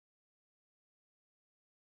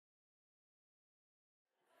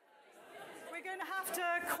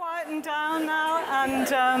quietened down now, and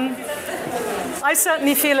I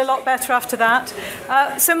certainly feel a lot better after that.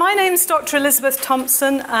 So my name's Dr. Elizabeth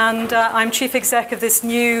Thompson, and I'm Chief Exec of this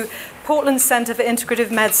new Portland Centre for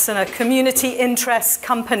Integrative Medicine, a community interest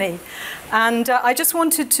company. And I just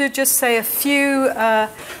wanted to say a few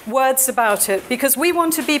words about it, because we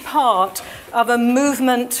want to be part of a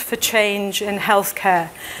movement for change in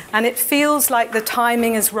healthcare, and it feels like the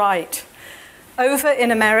timing is right. Over in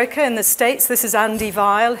America, in the States, this is Andy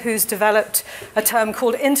Weil, who's developed a term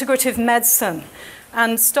called Integrative Medicine.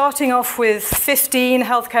 And starting off with 15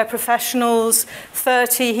 healthcare professionals,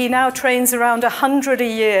 30, he now trains around 100 a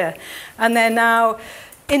year. And they're now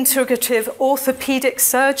integrative orthopedic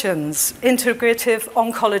surgeons, integrative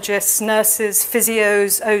oncologists, nurses,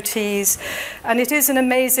 physios, OTs. And it is an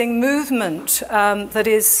amazing movement that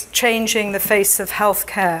is changing the face of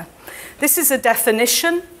healthcare. This is a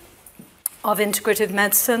definition of integrative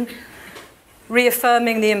medicine,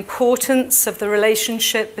 reaffirming the importance of the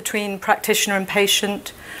relationship between practitioner and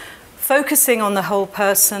patient, focusing on the whole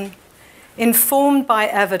person, informed by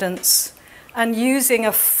evidence, and using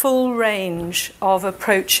a full range of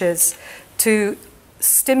approaches to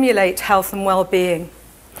stimulate health and well-being.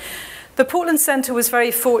 The Portland Centre was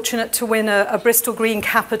very fortunate to win a Bristol Green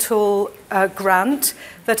Capital grant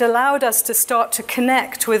that allowed us to start to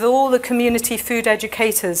connect with all the community food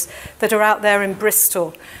educators that are out there in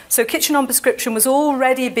Bristol. So Kitchen on Prescription was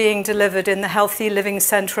already being delivered in the Healthy Living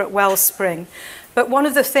Centre at Wellspring. But one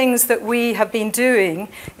of the things that we have been doing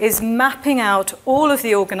is mapping out all of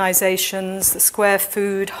the organisations, the Square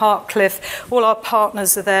Food, Hartcliffe, all our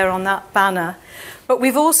partners are there on that banner. But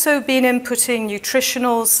we've also been inputting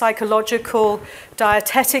nutritional, psychological,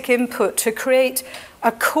 dietetic input to create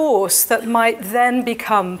a course that might then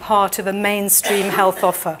become part of a mainstream health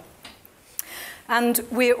offer. And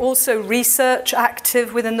we're also research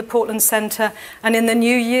active within the Portland Centre, and in the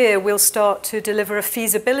new year we'll start to deliver a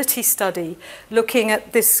feasibility study looking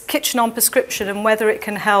at this Kitchen on Prescription and whether it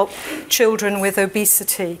can help children with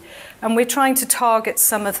obesity. And we're trying to target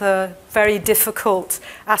some of the very difficult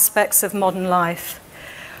aspects of modern life.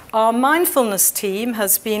 Our mindfulness team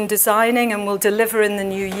has been designing and will deliver in the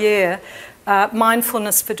new year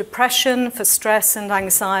mindfulness for depression, for stress and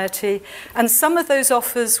anxiety. And some of those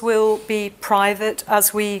offers will be private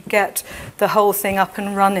as we get the whole thing up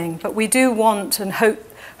and running. But we do want and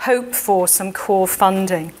hope for some core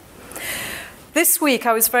funding. This week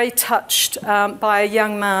I was very touched by a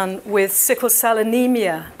young man with sickle cell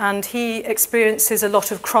anemia, and he experiences a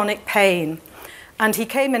lot of chronic pain. And he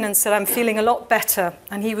came in and said, I'm feeling a lot better.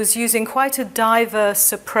 And he was using quite a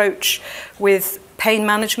diverse approach with pain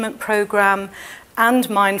management program and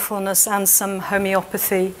mindfulness and some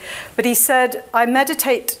homeopathy. But he said, I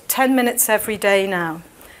meditate 10 minutes every day now.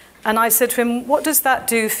 And I said to him, what does that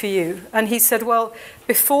do for you? And he said, well,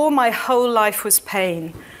 before my whole life was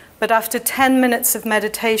pain, but after 10 minutes of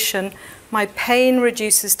meditation, my pain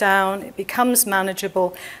reduces down, it becomes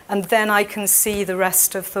manageable, and then I can see the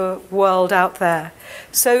rest of the world out there.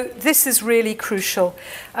 So this is really crucial.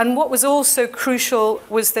 And what was also crucial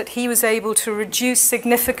was that he was able to reduce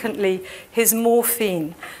significantly his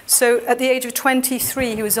morphine. So at the age of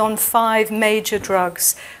 23, he was on 5 major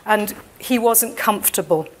drugs, and he wasn't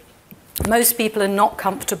comfortable. Most people are not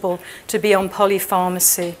comfortable to be on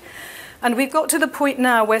polypharmacy. And we've got to the point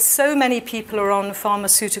now where so many people are on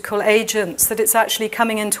pharmaceutical agents that it's actually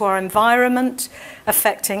coming into our environment,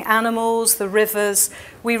 affecting animals, the rivers.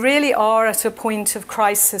 We really are at a point of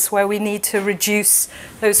crisis where we need to reduce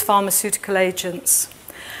those pharmaceutical agents.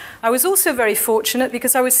 I was also very fortunate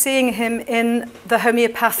because I was seeing him in the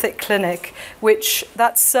homeopathic clinic, which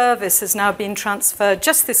that service has now been transferred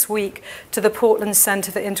just this week to the Portland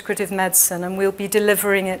Centre for Integrative Medicine, and we'll be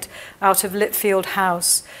delivering it out of Litfield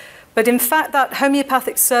House. But in fact, that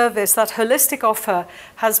homeopathic service, that holistic offer,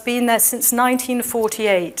 has been there since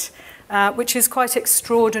 1948, which is quite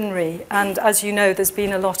extraordinary. And as you know, there's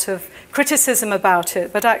been a lot of criticism about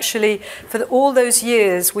it. But actually, for all those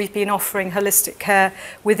years, we've been offering holistic care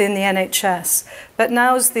within the NHS. But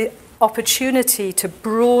now's the opportunity to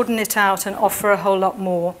broaden it out and offer a whole lot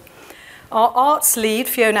more. Our arts lead,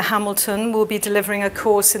 Fiona Hamilton, will be delivering a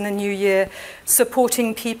course in the new year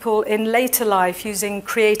supporting people in later life using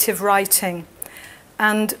creative writing.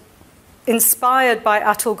 And inspired by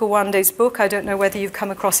Atul Gawande's book, I don't know whether you've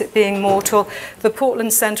come across it, Being Mortal, the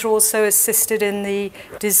Portland Centre also assisted in the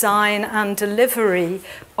design and delivery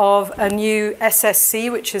of a new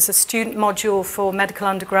SSC, which is a student module for medical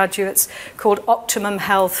undergraduates called Optimum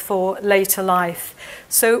Health for Later Life.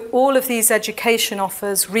 So all of these education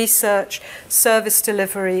offers, research, service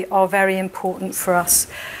delivery are very important for us.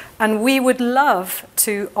 and we would love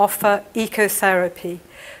to offer ecotherapy.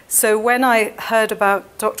 So when I heard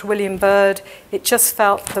about Dr. William Bird, it just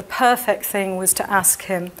felt the perfect thing was to ask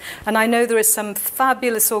him. And I know there are some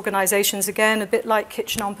fabulous organizations, again, a bit like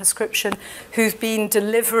Kitchen on Prescription, who've been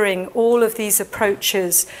delivering all of these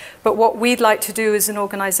approaches. But what we'd like to do as an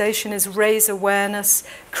organization is raise awareness,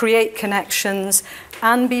 create connections,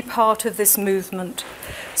 and be part of this movement.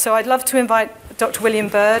 So I'd love to invite Dr. William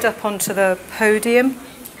Bird up onto the podium.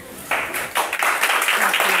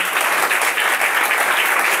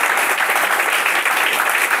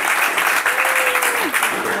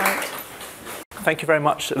 Thank you very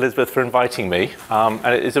much, Elizabeth, for inviting me. And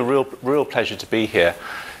it is a real pleasure to be here.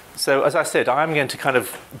 So, as I said, I'm going to kind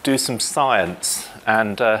of do some science,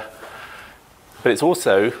 but it's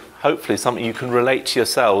also, hopefully, something you can relate to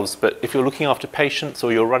yourselves. But if you're looking after patients,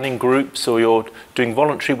 or you're running groups, or you're doing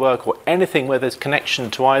voluntary work, or anything where there's connection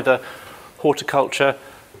to either horticulture,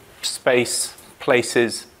 space,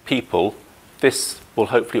 places, people, this will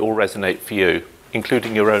hopefully all resonate for you,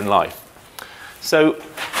 including your own life. So,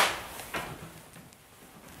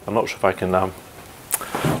 I'm not sure if I can...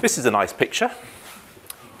 This is a nice picture.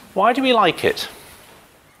 Why do we like it?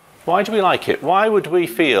 Why do we like it? Why would we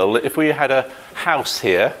feel that if we had a house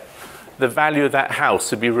here, the value of that house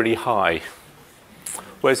would be really high?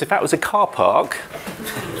 Whereas if that was a car park,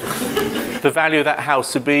 the value of that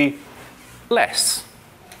house would be less.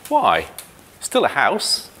 Why? Still a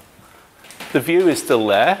house. The view is still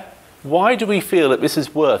there. Why do we feel that this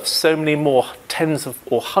is worth so many more tens of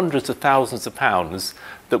or hundreds of thousands of pounds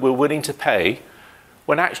that we're willing to pay,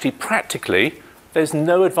 when actually practically there's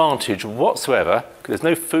no advantage whatsoever, because there's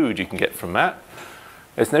no food you can get from that,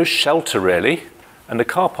 there's no shelter really, and the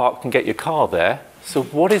car park can get your car there. So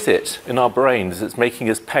what is it in our brains that's making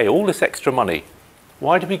us pay all this extra money?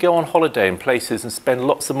 Why do we go on holiday in places and spend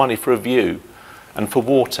lots of money for a view and for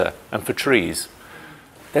water and for trees?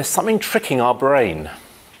 There's something tricking our brain.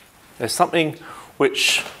 There's something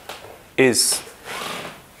which is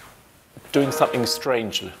doing something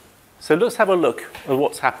strange. So let's have a look at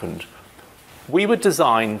what's happened. We were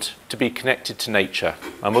designed to be connected to nature,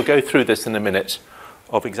 and we'll go through this in a minute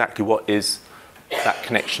of exactly what is that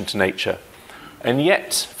connection to nature. And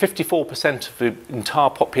yet 54% of the entire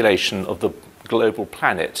population of the global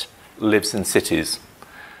planet lives in cities.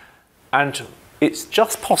 And it's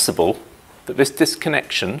just possible that this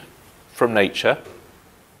disconnection from nature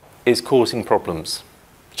is causing problems.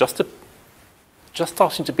 Just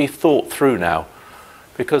starting to be thought through now,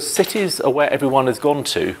 because cities are where everyone has gone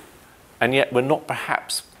to, and yet we're not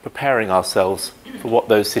perhaps preparing ourselves for what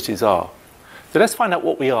those cities are. So let's find out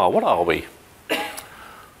what we are. What are we?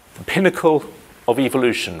 The pinnacle of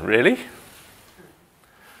evolution, really?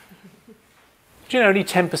 Do you know only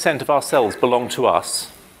 10% of our cells belong to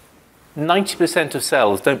us? 90% of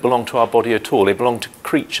cells don't belong to our body at all. They belong to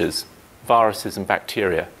creatures, viruses and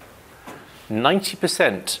bacteria.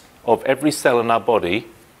 90% of every cell in our body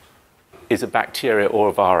is a bacteria or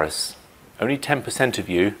a virus. Only 10% of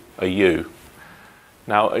you are you.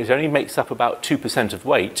 Now, it only makes up about 2% of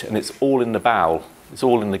weight, and it's all in the bowel, it's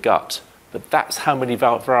all in the gut. But that's how many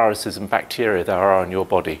viruses and bacteria there are in your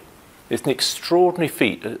body. It's an extraordinary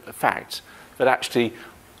fact that actually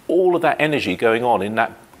all of that energy going on in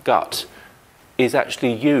that gut is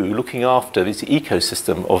actually you looking after this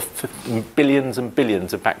ecosystem of billions and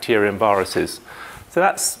billions of bacteria and viruses. So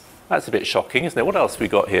that's a bit shocking, isn't it? What else have we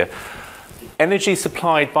got here? Energy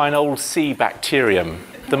supplied by an old sea bacterium,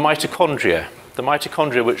 the mitochondria. The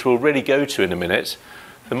mitochondria, which we'll really go to in a minute.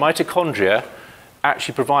 The mitochondria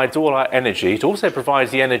actually provides all our energy. It also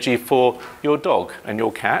provides the energy for your dog and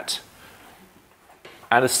your cat,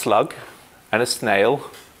 and a slug, and a snail,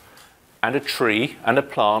 and a tree, and a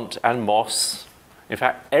plant, and moss. In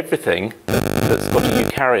fact, everything that's got a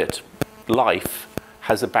eukaryote life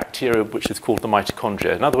has a bacteria which is called the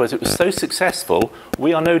mitochondria. In other words, it was so successful,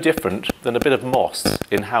 we are no different than a bit of moss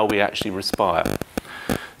in how we actually respire.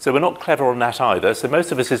 So we're not clever on that either. So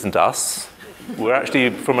most of us isn't us. We're actually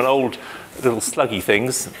from an old little sluggy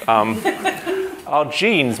things. Our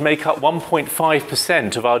genes make up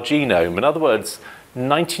 1.5% of our genome. In other words,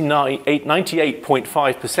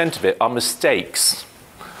 98.5% of it are mistakes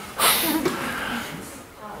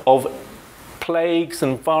of plagues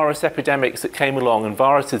and virus epidemics that came along, and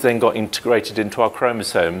viruses then got integrated into our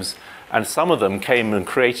chromosomes, and some of them came and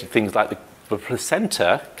created things like the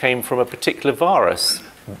placenta came from a particular virus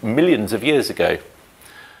millions of years ago.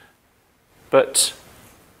 But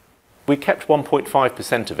we kept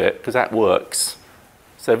 1.5% of it because that works.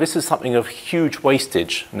 So this is something of huge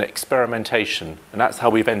wastage and experimentation, and that's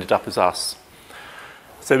how we've ended up as us.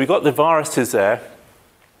 So we've got the viruses there,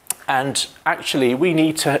 And actually, we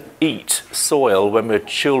need to eat soil when we're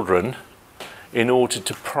children in order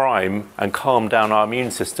to prime and calm down our immune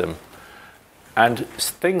system. And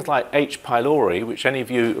things like H. pylori, which any of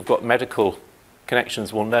you who've got medical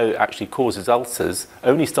connections will know actually causes ulcers,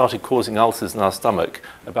 only started causing ulcers in our stomach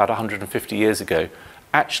about 150 years ago.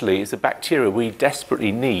 Actually, it's a bacteria we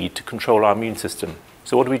desperately need to control our immune system.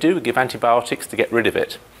 So what do? We give antibiotics to get rid of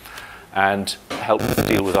it and help us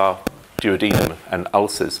deal with our duodenum and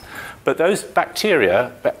ulcers. But those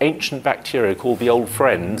bacteria, the ancient bacteria called the old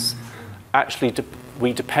friends, actually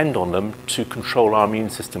we depend on them to control our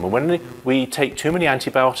immune system. And when we take too many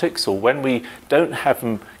antibiotics or when we don't have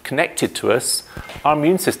them connected to us, our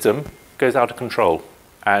immune system goes out of control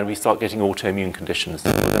and we start getting autoimmune conditions.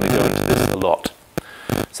 We're going to go into this a lot.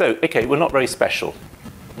 So, okay, we're not very special.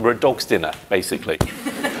 We're a dog's dinner, basically.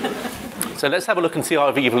 So let's have a look and see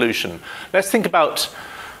our evolution. Let's think about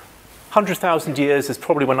 100,000 years is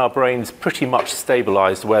probably when our brains pretty much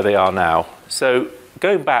stabilized where they are now. So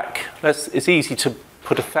going back, it's easy to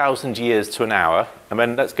put 1,000 years to an hour, and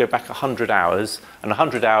then let's go back 100 hours, and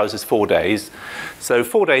 100 hours is 4 days. So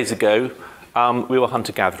 4 days ago, we were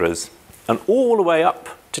hunter-gatherers. And all the way up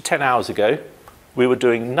to 10 hours ago, we were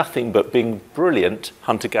doing nothing but being brilliant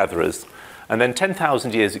hunter-gatherers. And then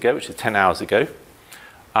 10,000 years ago, which is 10 hours ago,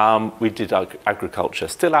 we did agriculture,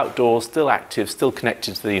 still outdoors, still active, still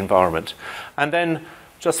connected to the environment. And then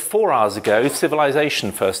just 4 hours ago,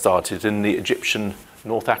 civilization first started in the Egyptian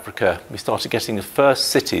North Africa. We started getting the first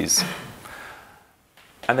cities.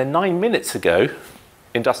 And then 9 minutes ago,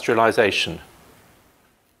 industrialization.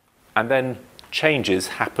 And then changes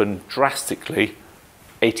happened drastically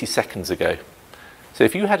 80 seconds ago. So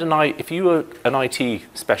if you were an IT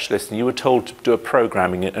specialist and you were told to do a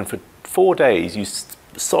programming and for 4 days you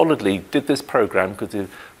solidly did this program because the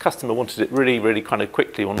customer wanted it really, really kind of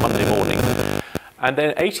quickly on Monday morning. And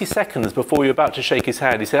then 80 seconds before you're about to shake his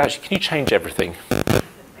hand, he said, actually, can you change everything?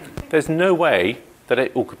 There's no way that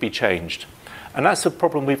it all could be changed. And that's the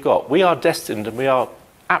problem we've got. We are destined and we are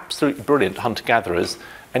absolutely brilliant hunter-gatherers,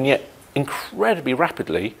 and yet incredibly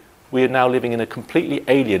rapidly, we are now living in a completely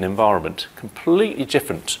alien environment, completely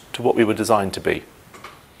different to what we were designed to be.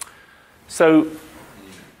 So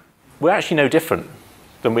we're actually no different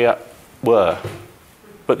than we were,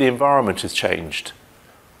 but the environment has changed.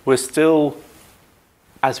 We're still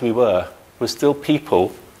as we were. We're still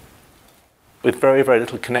people with very, very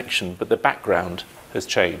little connection, but the background has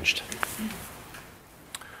changed.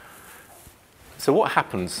 So what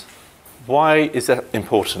happens? Why is that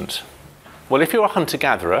important? Well, if you're a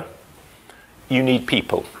hunter-gatherer, you need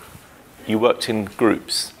people. You worked in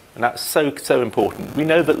groups, and that's so, so important. We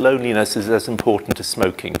know that loneliness is as important as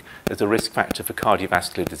smoking as a risk factor for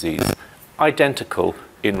cardiovascular disease. Identical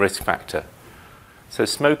in risk factor. So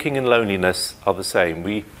smoking and loneliness are the same.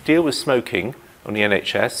 We deal with smoking on the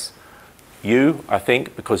NHS. You, I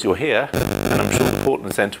think, because you're here, and I'm sure the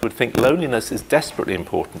Portland Centre would think loneliness is desperately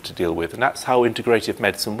important to deal with, and that's how integrative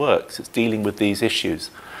medicine works. It's dealing with these issues.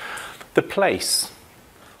 The place.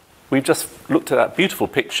 We've just looked at that beautiful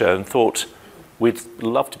picture and thought we'd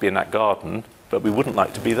love to be in that garden, but we wouldn't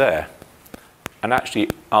like to be there. And actually,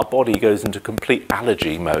 our body goes into complete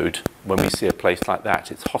allergy mode when we see a place like that.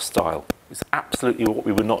 It's hostile. It's absolutely what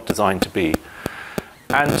we were not designed to be.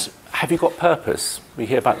 And have you got purpose? We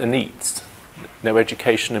hear about the needs. No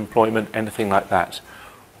education, employment, anything like that.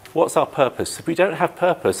 What's our purpose? If we don't have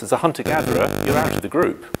purpose as a hunter-gatherer, you're out of the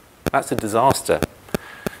group. That's a disaster.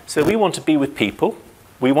 So we want to be with people.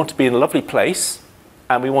 We want to be in a lovely place,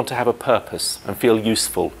 and we want to have a purpose and feel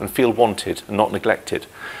useful and feel wanted and not neglected.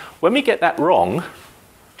 When we get that wrong,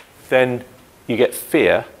 then you get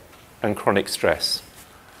fear and chronic stress.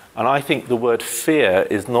 And I think the word fear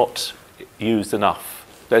is not used enough.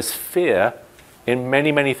 There's fear in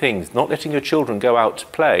many, many things. Not letting your children go out to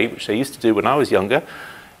play, which they used to do when I was younger,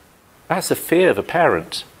 that's a fear of a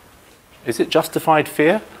parent. Is it justified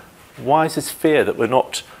fear? Why is this fear that we're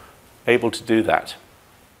not able to do that?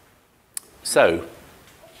 So,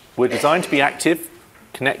 we're designed to be active,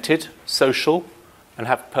 connected, social, and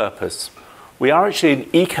have purpose. We are actually an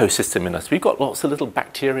ecosystem in us. We've got lots of little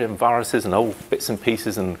bacteria and viruses and old bits and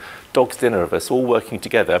pieces and dog's dinner of us all working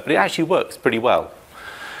together, but it actually works pretty well.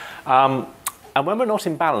 And when we're not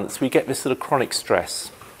in balance, we get this sort of chronic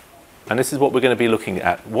stress. And this is what we're going to be looking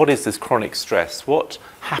at. What is this chronic stress? What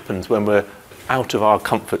happens when we're out of our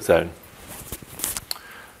comfort zone?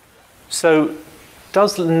 So,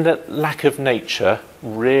 does lack of nature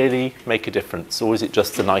really make a difference, or is it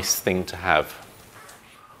just a nice thing to have?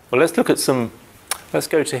 Well, let's look at let's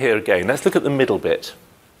go to here again. Let's look at the middle bit.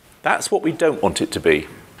 That's what we don't want it to be.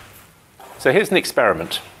 So here's an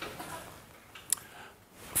experiment.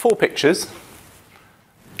 4 pictures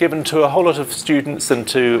given to a whole lot of students and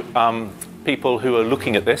to people who are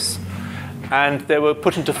looking at this, and they were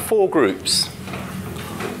put into 4 groups.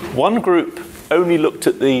 One group only looked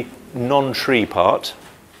at the non-tree part,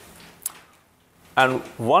 and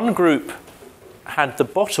one group had the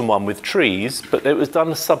bottom one with trees, but it was done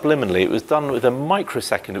subliminally. It was done with a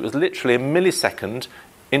microsecond. It was literally a millisecond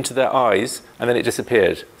into their eyes, and then it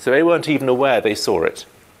disappeared. So they weren't even aware they saw it.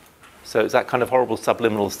 So it's that kind of horrible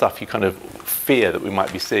subliminal stuff you kind of fear that we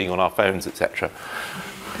might be seeing on our phones, etc.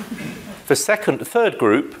 The third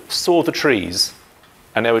group saw the trees,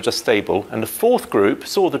 and they were just stable. And the 4th group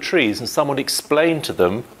saw the trees, and someone explained to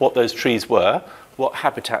them what those trees were, what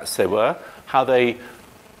habitats they were, how they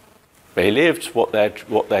lived, what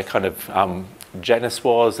their kind of genus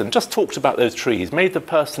was, and just talked about those trees, made the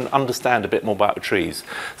person understand a bit more about the trees.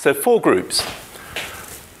 So 4 groups.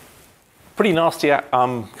 Pretty nasty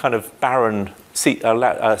kind of barren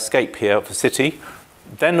scape here of the city.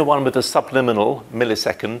 Then the one with the subliminal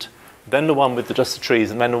millisecond, then the one with just the trees,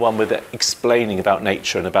 and then the one with the explaining about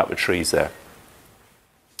nature and about the trees there.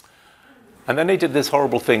 And then they did this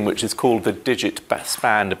horrible thing which is called the digit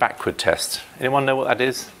span backward test. Anyone know what that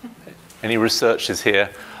is? Any researchers here?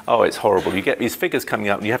 Oh, it's horrible. You get these figures coming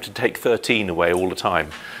up and you have to take 13 away all the time.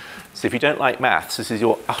 So if you don't like maths, this is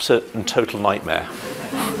your utter and total nightmare.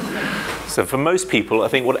 So for most people, I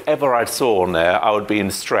think whatever I saw on there, I would be in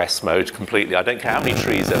stress mode completely. I don't care how many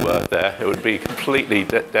trees there were there. It would be completely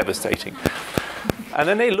devastating. And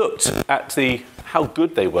then they looked at how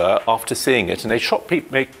good they were after seeing it, and they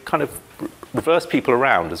kind of reversed people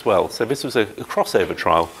around as well. So this was a crossover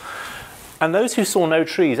trial. And those who saw no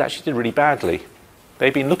trees actually did really badly.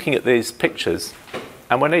 They'd been looking at these pictures,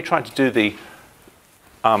 and when they tried to do the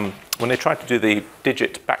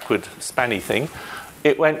digit backward spanny thing,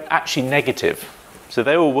 it went actually negative. So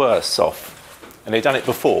they were worse off, and they'd done it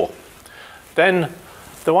before. Then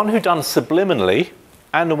the one who'd done subliminally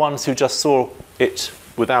and the ones who just saw it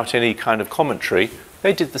without any kind of commentary,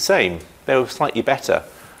 they did the same. They were slightly better.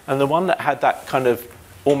 And the one that had that kind of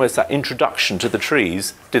almost that introduction to the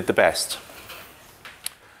trees did the best.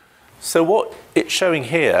 So what it's showing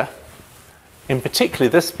here, in particular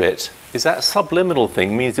this bit, is that subliminal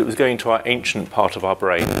thing means it was going to our ancient part of our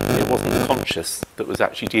brain. It wasn't the conscious that was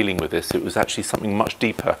actually dealing with this. It was actually something much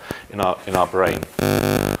deeper in our brain.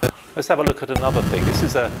 Let's have a look at another thing. This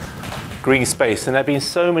is a green space, and there have been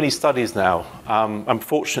so many studies now. I'm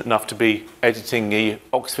fortunate enough to be editing the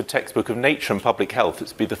Oxford textbook of Nature and Public Health.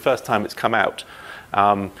 It's been the first time it's come out.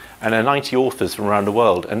 And there are 90 authors from around the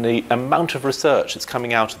world, and the amount of research that's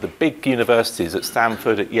coming out of the big universities at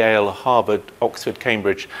Stanford, at Yale, Harvard, Oxford,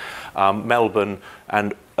 Cambridge, Melbourne,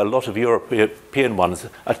 and a lot of European ones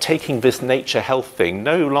are taking this nature health thing.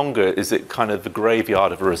 No longer is it kind of the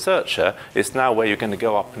graveyard of a researcher. It's now where you're going to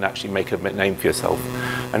go up and actually make a name for yourself.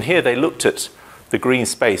 And here they looked at the green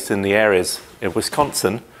space in the areas in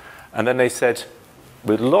Wisconsin, and then they said,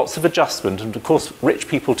 with lots of adjustment, and of course rich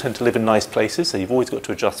people tend to live in nice places, so you've always got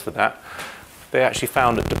to adjust for that, they actually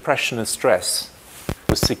found that depression and stress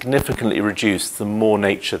was significantly reduced the more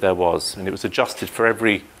nature there was, and it was adjusted for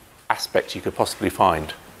every aspect you could possibly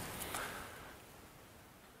find.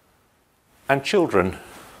 And children,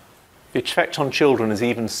 the effect on children is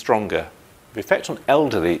even stronger. The effect on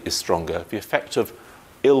elderly is stronger. The effect of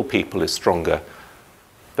ill people is stronger.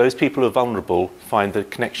 Those people who are vulnerable find the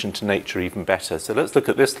connection to nature even better. So let's look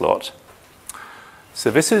at this lot. So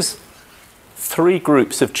this is 3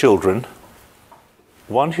 groups of children.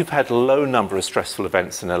 One who've had a low number of stressful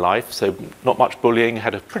events in their life, so not much bullying,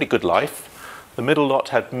 had a pretty good life. The middle lot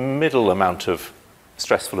had middle amount of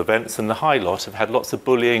stressful events, and the high lot have had lots of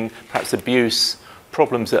bullying, perhaps abuse,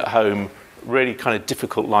 problems at home, really kind of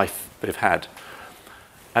difficult life they've had.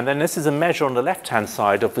 And then this is a measure on the left-hand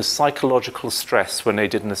side of the psychological stress when they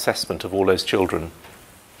did an assessment of all those children.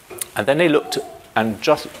 And then they looked and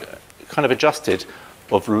just kind of adjusted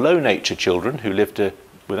of low nature children who lived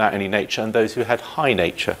without any nature and those who had high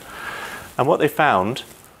nature. And what they found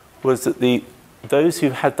was that those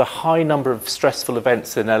who had the high number of stressful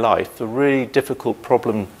events in their life, the really difficult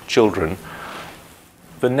problem children,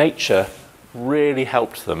 the nature really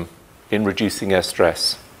helped them in reducing their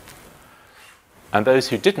stress. And those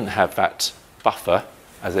who didn't have that buffer,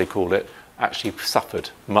 as they call it, actually suffered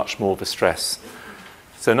much more of the stress.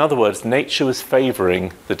 So in other words, nature was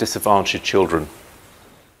favouring the disadvantaged children.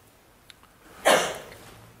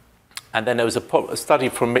 And then there was a study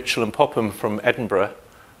from Mitchell and Popham from Edinburgh,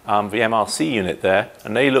 the MRC unit there,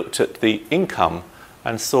 and they looked at the income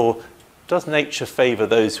and saw, does nature favour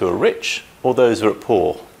those who are rich or those who are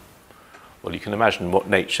poor? Well, you can imagine what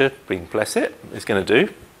nature, being bless it, is going to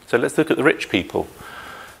do. So let's look at the rich people.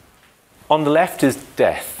 On the left is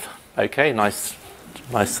death. Okay, nice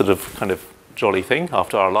sort of kind of jolly thing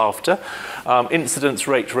after our laughter. Incidence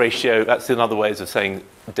rate ratio, that's another way of saying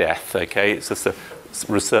death, okay? It's just a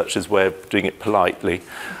researcher's way of doing it politely.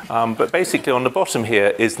 But basically on the bottom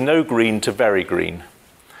here is no green to very green.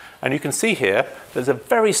 And you can see here, there's a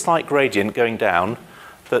very slight gradient going down,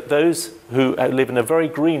 that those who live in a very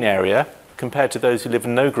green area compared to those who live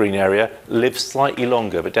in no green area live slightly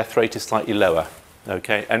longer, but death rate is slightly lower,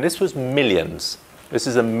 okay? And this was millions. This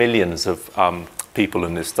is a millions of people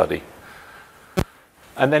in this study.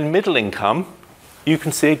 And then middle income, you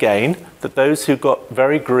can see again that those who got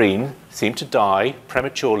very green seem to die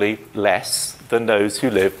prematurely less than those who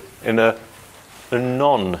live in a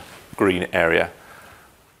non-green area.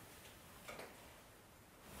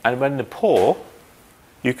 And when the poor,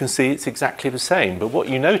 you can see it's exactly the same. But what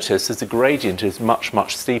you notice is the gradient is much,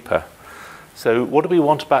 much steeper. So what do we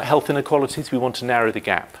want about health inequalities? We want to narrow the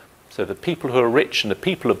gap. So the people who are rich and the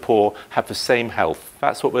people who are poor have the same health.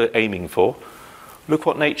 That's what we're aiming for. Look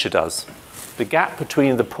what nature does. The gap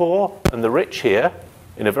between the poor and the rich here,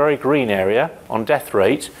 in a very green area, on death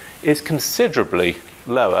rate, is considerably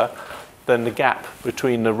lower than the gap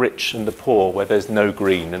between the rich and the poor where there's no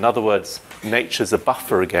green. In other words, nature's a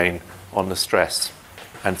buffer again on the stress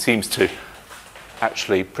and seems to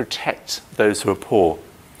actually protect those who are poor.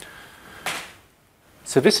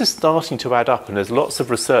 So this is starting to add up, and there's lots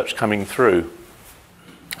of research coming through.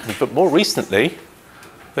 But more recently,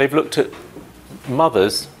 they've looked at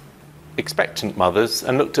mothers, expectant mothers,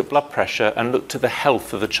 and looked at blood pressure and looked at the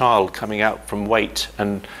health of the child coming out from weight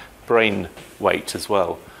and brain weight as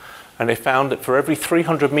well. And they found that for every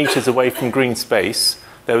 300 meters away from green space,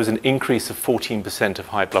 there was an increase of 14% of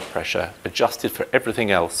high blood pressure, adjusted for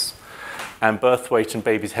everything else. And birth weight and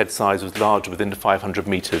baby's head size was larger within the 500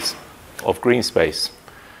 meters of green space.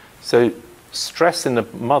 So stress in the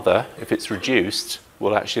mother, if it's reduced,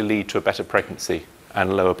 will actually lead to a better pregnancy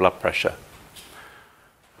and lower blood pressure.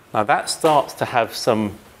 Now that starts to have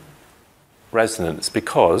some resonance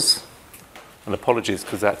because, and apologies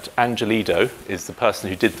because that Angelido is the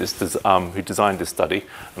person who did this, who designed this study,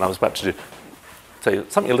 and I was about to say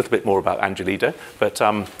something a little bit more about Angelido, but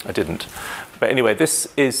I didn't. But anyway, this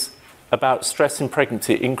is about stress in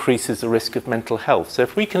pregnancy increases the risk of mental health. So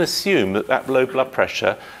if we can assume that that low blood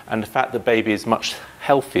pressure and the fact that baby is much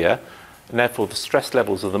healthier, and therefore the stress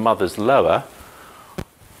levels of the mother's lower,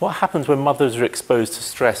 what happens when mothers are exposed to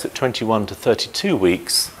stress at 21 to 32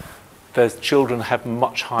 weeks? Their children have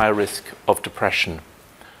much higher risk of depression.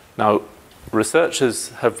 Now, researchers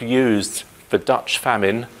have used the Dutch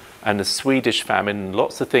famine and the Swedish famine and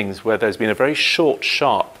lots of things where there's been a very short,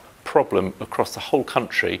 sharp problem across the whole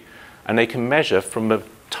country, and they can measure from the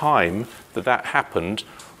time that that happened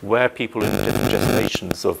where people in different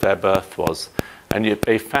gestations of their birth was. And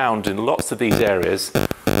they found in lots of these areas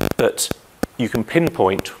that you can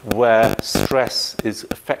pinpoint where stress is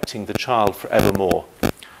affecting the child forevermore.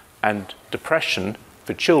 And depression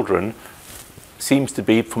for children seems to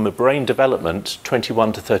be from the brain development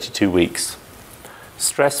 21 to 32 weeks.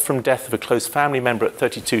 Stress from death of a close family member at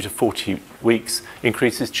 32 to 40 weeks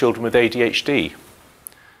increases children with ADHD.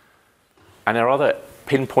 And there are other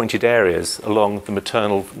pinpointed areas along the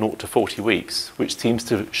maternal 0 to 40 weeks, which seems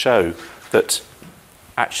to show that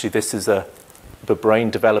actually this is the brain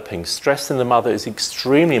developing. Stress in the mother is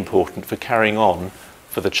extremely important for carrying on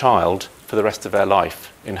for the child for the rest of their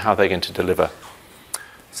life in how they're going to deliver.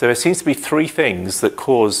 So there seems to be three things that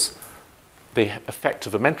cause the effect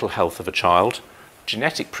of the mental health of a child.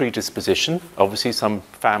 Genetic predisposition, obviously some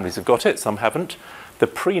families have got it, some haven't. The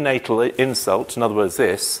prenatal insult, in other words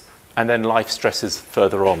this, and then life stresses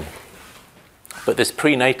further on. But this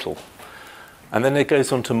prenatal, and then it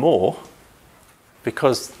goes on to more,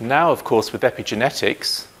 because now, of course, with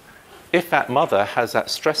epigenetics, if that mother has that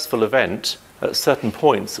stressful event at certain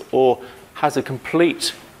points or has a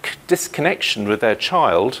complete disconnection with their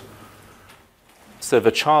child, so the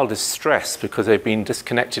child is stressed because they've been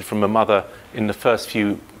disconnected from a mother in the first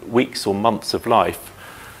few weeks or months of life,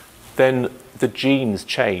 then the genes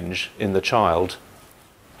change in the child,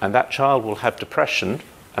 and that child will have depression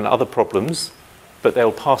and other problems, but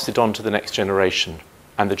they'll pass it on to the next generation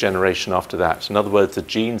and the generation after that. In other words, the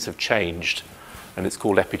genes have changed, and it's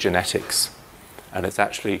called epigenetics, and it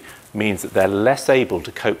actually means that they're less able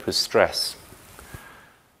to cope with stress,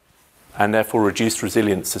 and therefore reduced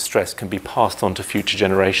resilience to stress can be passed on to future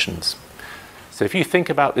generations. So if you think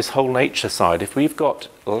about this whole nature side, if we've got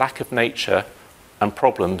lack of nature and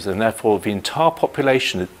problems, and therefore the entire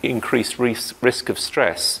population increased risk of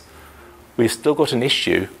stress, we've still got an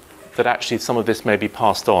issue that actually some of this may be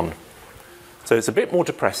passed on. So it's a bit more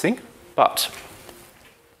depressing, but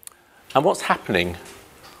And what's happening?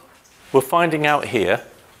 We're finding out here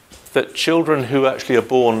that children who actually are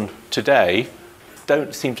born today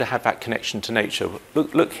don't seem to have that connection to nature.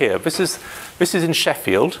 Look here. This is in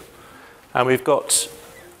Sheffield, and we've got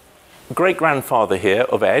a great-grandfather here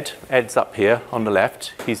of Ed. Ed's up here on the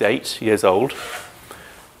left. He's 8 years old.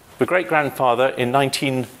 The great-grandfather in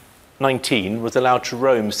 1919 was allowed to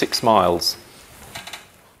roam 6 miles.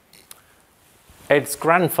 Ed's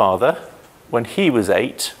grandfather, when he was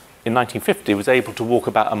 8, in 1950, was able to walk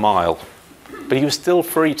about a mile. But he was still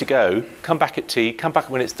free to go, come back at tea, come back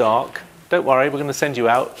when it's dark. Don't worry, we're going to send you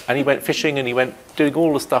out. And he went fishing and he went doing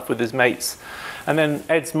all the stuff with his mates. And then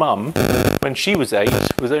Ed's mum, when she was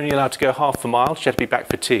 8, was only allowed to go half a mile. She had to be back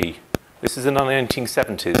for tea. This is in the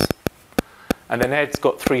 1970s. And then Ed's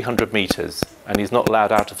got 300 metres and he's not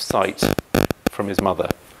allowed out of sight from his mother.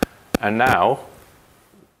 And now,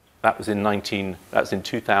 that was in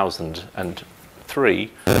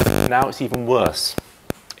 2003, now it's even worse.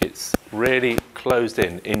 It's really closed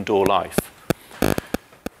in, indoor life.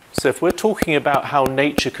 So if we're talking about how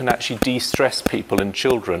nature can actually de-stress people and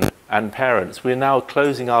children and parents, we're now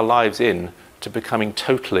closing our lives in to becoming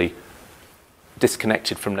totally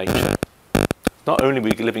disconnected from nature. Not only are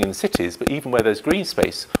we living in cities, but even where there's green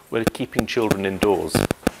space, we're keeping children indoors.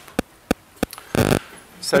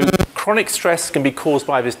 So chronic stress can be caused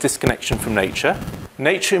by this disconnection from nature.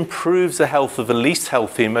 Nature improves the health of the least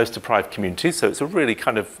healthy and most deprived communities, so it's a really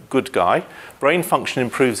kind of good guy. Brain function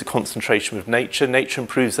improves the concentration of nature. Nature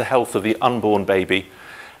improves the health of the unborn baby,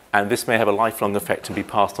 and this may have a lifelong effect and be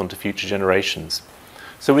passed on to future generations.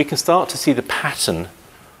 So we can start to see the pattern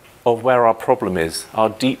of where our problem is, our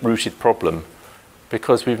deep-rooted problem,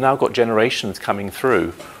 because we've now got generations coming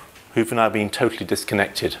through who've now been totally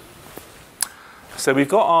disconnected. So we've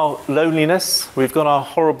got our loneliness, we've got our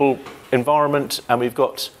horrible environment, and we've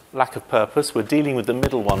got lack of purpose. We're dealing with the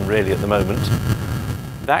middle one really at the moment.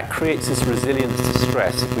 That creates this resilience to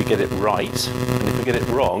stress if we get it right. And if we get it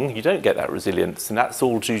wrong, you don't get that resilience. And that's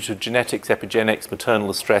all due to genetics, epigenetics,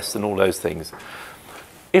 maternal stress, and all those things.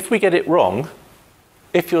 If we get it wrong,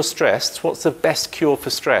 if you're stressed, what's the best cure for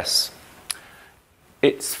stress?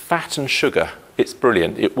 It's fat and sugar. It's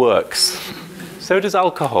brilliant. It works. So does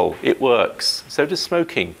alcohol. It works. So does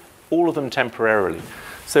smoking. All of them temporarily.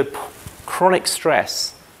 So chronic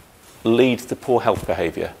stress leads to poor health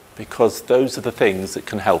behaviour because those are the things that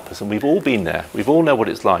can help us. And we've all been there. We all know what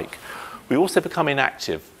it's like. We also become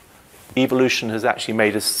inactive. Evolution has actually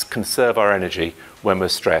made us conserve our energy when we're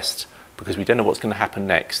stressed because we don't know what's going to happen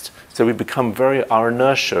next. So we become our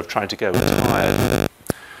inertia of trying to go is tired.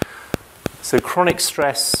 So chronic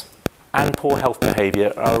stress and poor health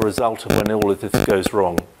behaviour are a result of when all of this goes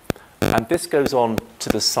wrong. And this goes on to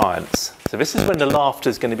the science. So this is when the laughter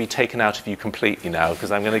is going to be taken out of you completely now,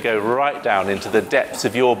 because I'm going to go right down into the depths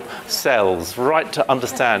of your cells, right to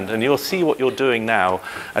understand, and you'll see what you're doing now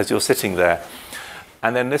as you're sitting there.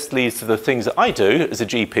 And then this leads to the things that I do as a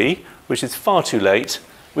GP, which is far too late.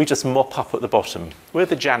 We just mop up at the bottom. We're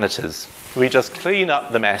the janitors. We just clean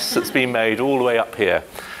up the mess that's been made all the way up here.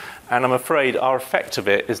 And I'm afraid our effect of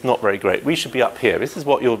it is not very great. We should be up here. This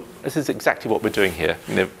is exactly what we're doing here.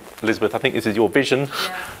 You know, Elizabeth, I think this is your vision.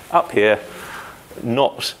 Yeah. Up here,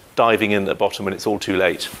 not diving in at the bottom when it's all too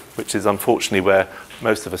late, which is unfortunately where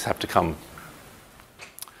most of us have to come.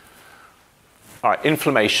 All right,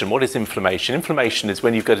 inflammation. What is inflammation? Inflammation is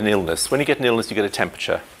when you've got an illness. When you get an illness, you get a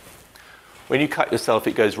temperature. When you cut yourself,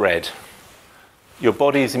 it goes red. Your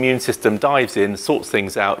body's immune system dives in, sorts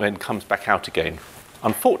things out, and then comes back out again.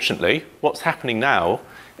 Unfortunately, what's happening now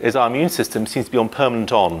is our immune system seems to be on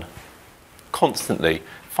permanent on, constantly,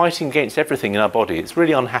 fighting against everything in our body. It's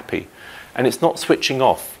really unhappy, and it's not switching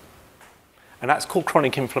off. And that's called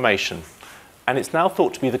chronic inflammation. And it's now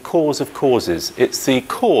thought to be the cause of causes. It's the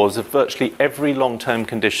cause of virtually every long-term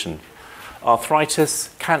condition. Arthritis,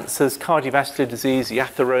 cancers, cardiovascular disease, the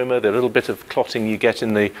atheroma, the little bit of clotting you get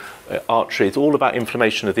in the artery. It's all about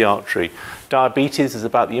inflammation of the artery. Diabetes is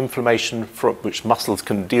about the inflammation which muscles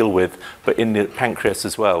can deal with, but in the pancreas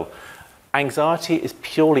as well. Anxiety is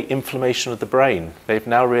purely inflammation of the brain. They've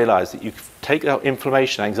now realized that you take out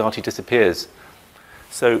inflammation, anxiety disappears.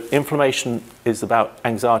 So inflammation is about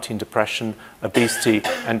anxiety and depression, obesity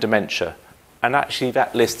and dementia. And actually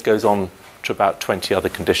that list goes on to about 20 other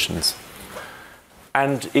conditions.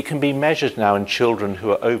 And it can be measured now in children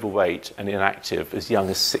who are overweight and inactive as young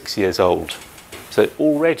as 6 years old. So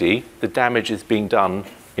already the damage is being done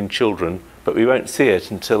in children, but we won't see it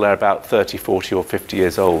until they're about 30, 40 or 50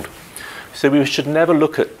 years old. So we should never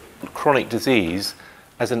look at chronic disease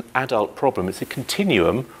as an adult problem. It's a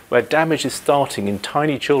continuum where damage is starting in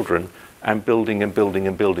tiny children and building and building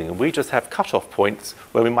and building. And we just have cut-off points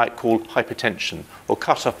where we might call hypertension, or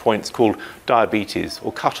cut-off points called diabetes,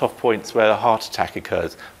 or cut-off points where a heart attack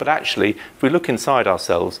occurs. But actually, if we look inside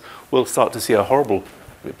ourselves, we'll start to see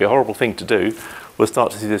it'd be a horrible thing to do, we'll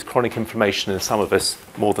start to see this chronic inflammation in some of us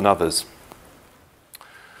more than others.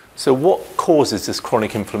 So what causes this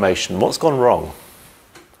chronic inflammation? What's gone wrong?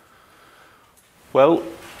 Well,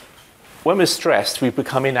 when we're stressed, we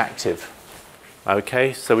become inactive.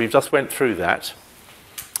 Okay, so we've just went through that.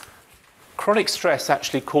 Chronic stress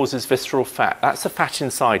actually causes visceral fat. That's the fat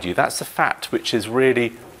inside you. That's the fat which is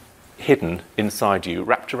really hidden inside you,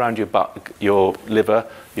 wrapped around your butt, your liver,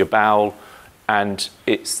 your bowel, and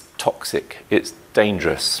it's toxic. It's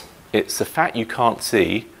dangerous. It's the fat you can't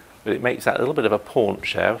see, but it makes that little bit of a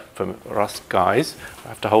paunch there for us guys. I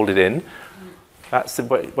have to hold it in. That's the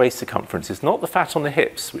waist circumference. It's not the fat on the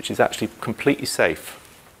hips, which is actually completely safe.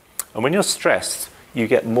 And when you're stressed, you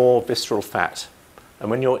get more visceral fat. And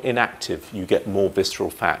when you're inactive, you get more visceral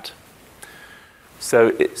fat. So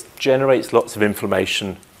it generates lots of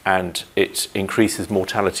inflammation and it increases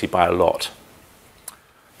mortality by a lot.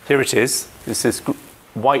 Here it is. This is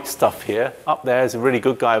white stuff here. Up there is a really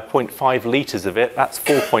good guy, 0.5 litres of it. That's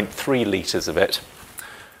 4.3 litres of it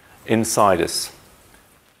inside us.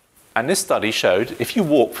 And this study showed if you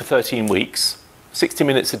walk for 13 weeks, 60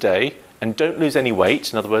 minutes a day, and don't lose any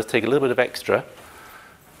weight, in other words, take a little bit of extra,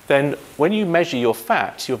 then when you measure your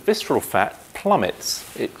fat, your visceral fat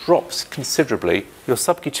plummets. It drops considerably. Your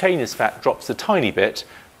subcutaneous fat drops a tiny bit,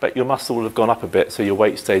 but your muscle will have gone up a bit, so your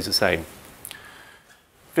weight stays the same.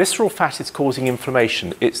 Visceral fat is causing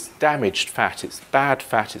inflammation. It's damaged fat, it's bad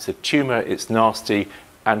fat, it's a tumour, it's nasty,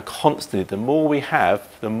 and constantly, the more we have,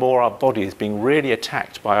 the more our body is being really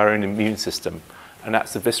attacked by our own immune system. And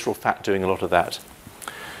that's the visceral fat doing a lot of that.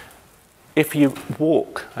 If you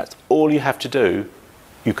walk, that's all you have to do,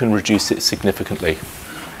 you can reduce it significantly.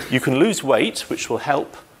 You can lose weight, which will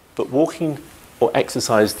help, but walking or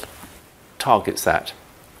exercise targets that.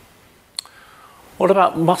 What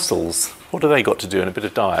about muscles? What have they got to do in a bit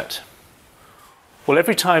of diet? Well,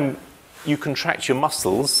 every time you contract your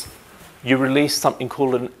muscles, you release something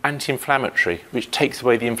called an anti-inflammatory, which takes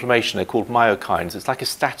away the inflammation. They're called myokines. It's like a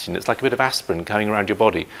statin. It's like a bit of aspirin going around your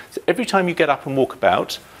body. So every time you get up and walk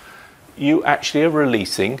about, you actually are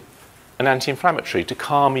releasing an anti-inflammatory to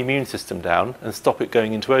calm the immune system down and stop it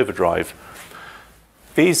going into overdrive.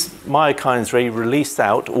 These myokines are released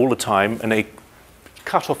out all the time and they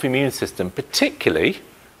cut off the immune system, particularly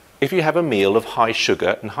if you have a meal of high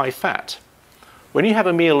sugar and high fat. When you have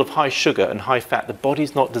a meal of high sugar and high fat, the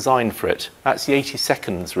body's not designed for it. That's the 80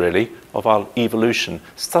 seconds, really, of our evolution.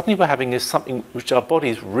 Suddenly we're having something which our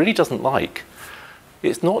body really doesn't like.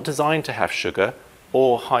 It's not designed to have sugar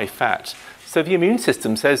or high fat. So the immune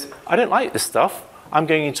system says, I don't like this stuff, I'm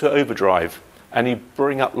going into overdrive. And you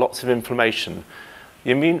bring up lots of inflammation.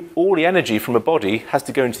 All the energy from a body has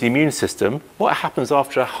to go into the immune system. What happens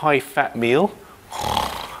after a high-fat meal?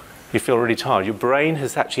 You feel really tired. Your brain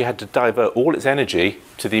has actually had to divert all its energy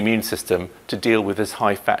to the immune system to deal with this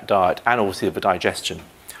high-fat diet and obviously the digestion.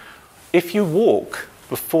 If you walk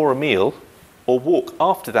before a meal or walk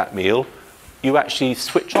after that meal, you actually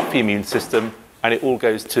switch off the immune system and it all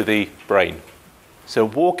goes to the brain. So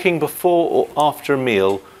walking before or after a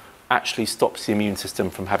meal actually stops the immune system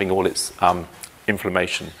from having all its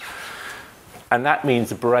inflammation. And that means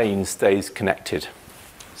the brain stays connected.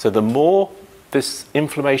 So the more this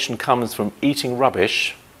inflammation comes from eating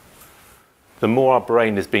rubbish, the more our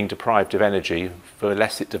brain is being deprived of energy, the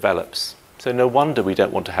less it develops. So no wonder we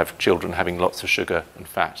don't want to have children having lots of sugar and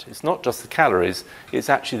fat. It's not just the calories, it's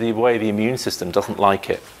actually the way the immune system doesn't like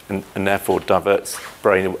it and therefore diverts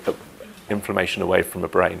brain inflammation away from the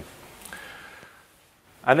brain.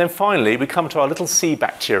 And then finally, we come to our little C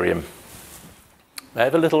bacterium. They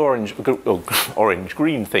have a little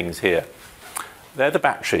green things here. They're the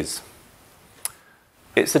batteries.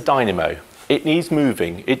 It's a dynamo. It needs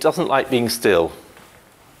moving. It doesn't like being still.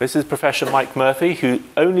 This is Professor Mike Murphy, whose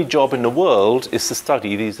only job in the world is to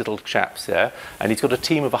study these little chaps here. And he's got a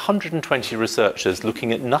team of 120 researchers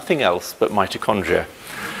looking at nothing else but mitochondria.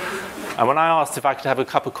 And when I asked if I could have a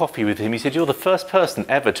cup of coffee with him, he said, you're the first person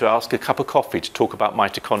ever to ask a cup of coffee to talk about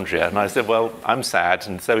mitochondria. And I said, well, I'm sad,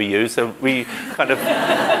 and so are you. So we kind of,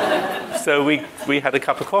 we had a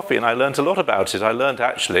cup of coffee, and I learned a lot about it. I learned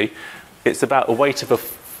actually it's about the weight of a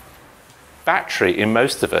battery in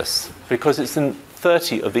most of us, because it's in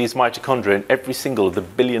 30 of these mitochondria in every single of the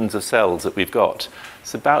billions of cells that we've got.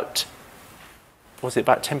 It's about, was it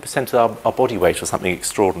about 10% of our body weight or something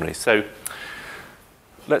extraordinary. So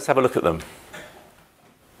let's have a look at them.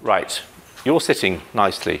 Right, you're sitting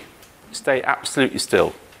nicely. Stay absolutely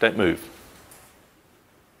still, don't move.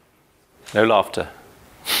 No laughter.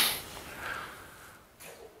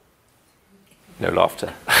 No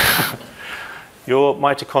laughter. Your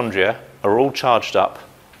mitochondria are all charged up,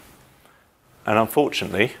 and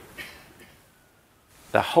unfortunately,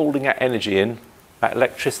 they're holding that energy in, that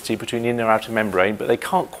electricity between the inner and outer membrane, but they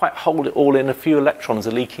can't quite hold it all in. A few electrons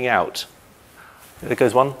are leaking out. There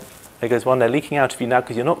goes one, there goes one. They're leaking out of you now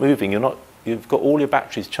because you're not moving. You've got all your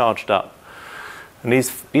batteries charged up. And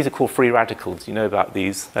these are called free radicals. You know about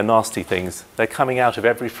these. They're nasty things. They're coming out of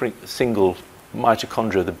every single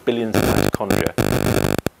mitochondria, the billions of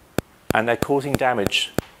mitochondria. And they're causing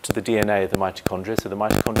damage to the DNA of the mitochondria. So the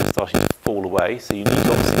mitochondria are starting to fall away. So you need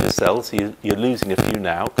lots in the cells. So you're losing a few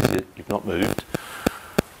now because you've not moved.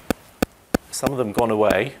 Some of them gone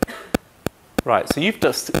away. Right, so you've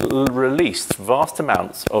just released vast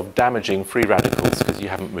amounts of damaging free radicals because you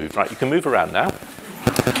haven't moved. Right, you can move around now.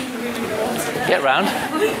 Get round.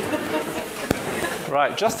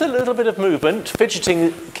 Right, just a little bit of movement.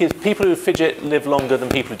 Fidgeting, people who fidget live longer than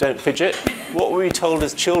people who don't fidget. What were we told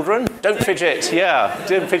as children? Don't fidget, yeah,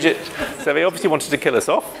 don't fidget. So they obviously wanted to kill us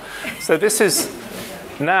off. So this is,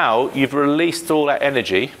 now you've released all that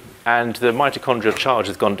energy and the mitochondrial charge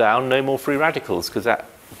has gone down, no more free radicals because that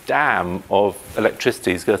dam of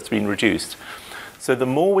electricity has been reduced. So the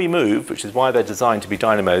more we move, which is why they're designed to be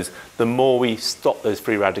dynamos, the more we stop those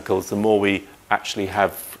free radicals, the more we actually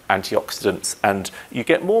have antioxidants, and you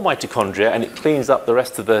get more mitochondria and it cleans up the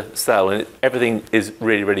rest of the cell and everything is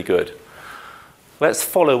really, really good. Let's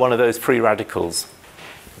follow one of those free radicals.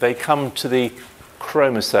 They come to the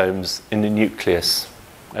chromosomes in the nucleus.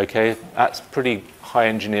 Okay, that's pretty high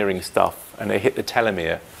engineering stuff, and they hit the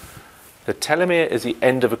telomere. The telomere is the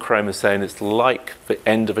end of a chromosome. It's like the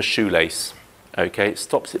end of a shoelace. Okay, it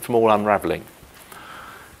stops it from all unraveling.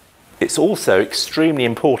 It's also extremely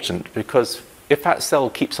important because if that cell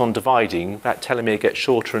keeps on dividing, that telomere gets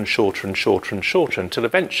shorter and shorter and shorter and shorter until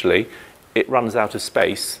eventually it runs out of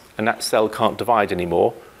space and that cell can't divide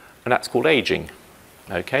anymore, and that's called aging.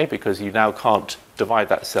 Okay, because you now can't divide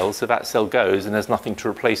that cell, so that cell goes and there's nothing to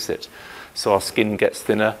replace it. So our skin gets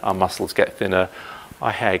thinner, our muscles get thinner,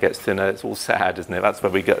 our hair gets thinner. It's all sad, isn't it? That's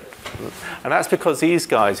where we get. And that's because these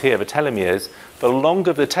guys here, the telomeres, the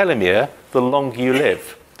longer the telomere, the longer you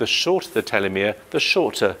live. The shorter the telomere, the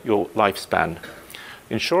shorter your lifespan.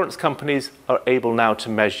 Insurance companies are able now to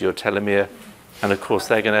measure your telomere, and of course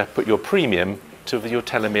they're going to put your premium to your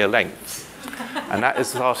telomere length. And that is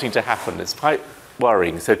starting to happen. It's quite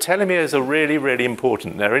worrying. So telomeres are really, really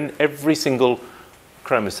important. They're in every single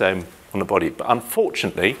chromosome on the body. But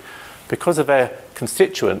unfortunately, because of their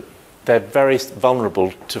constituent, they're very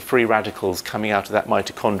vulnerable to free radicals coming out of that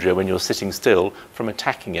mitochondria when you're sitting still from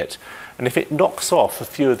attacking it. And if it knocks off a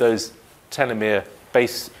few of those telomere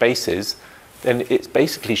bases, then it's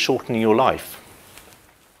basically shortening your life.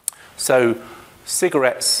 So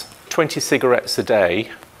cigarettes, 20 cigarettes a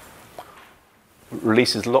day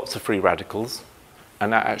releases lots of free radicals,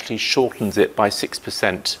 and that actually shortens it by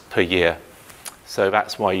 6% per year. So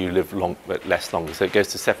that's why you live less longer. So it goes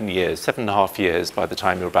to 7 years, 7.5 years by the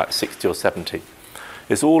time you're about 60 or 70.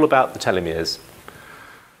 It's all about the telomeres.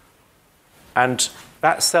 And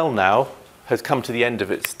that cell now has come to the end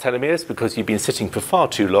of its telomeres because you've been sitting for far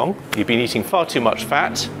too long, you've been eating far too much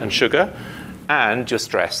fat and sugar, and you're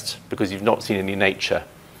stressed because you've not seen any nature.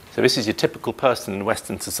 So this is your typical person in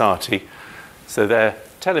Western society. So their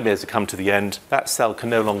telomeres have come to the end, that cell can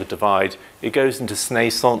no longer divide, it goes into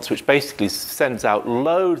senescence, which basically sends out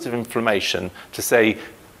loads of inflammation to say,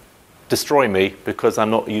 destroy me because I'm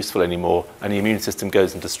not useful anymore, and the immune system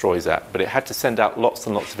goes and destroys that. But it had to send out lots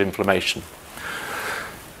and lots of inflammation.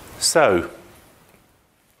 So,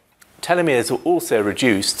 telomeres are also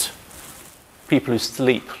reduced people who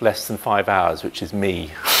sleep less than 5 hours, which is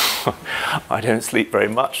me. I don't sleep very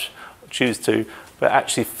much, I choose to, but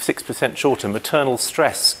actually 6% shorter. Maternal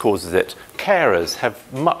stress causes it. Carers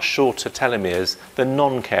have much shorter telomeres than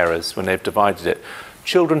non-carers when they've divided it.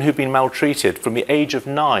 Children who've been maltreated, from the age of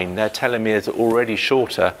 9, their telomeres are already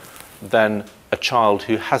shorter than a child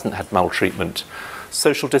who hasn't had maltreatment.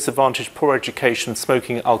 Social disadvantage, poor education,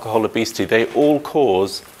 smoking, alcohol, obesity, they all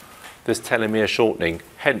cause this telomere shortening.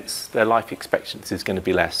 Hence, their life expectancy is going to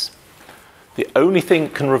be less. The only thing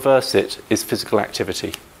that can reverse it is physical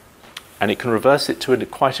activity. And it can reverse it to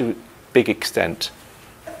quite a big extent.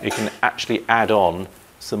 It can actually add on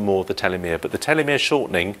some more of the telomere. But the telomere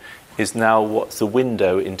shortening is now what's the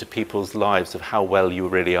window into people's lives of how well you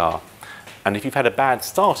really are. And if you've had a bad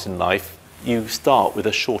start in life, you start with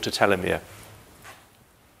a shorter telomere.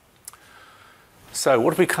 So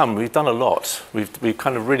what have we come? We've done a lot. We've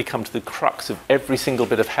kind of really come to the crux of every single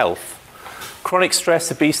bit of health. Chronic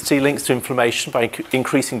stress, obesity links to inflammation by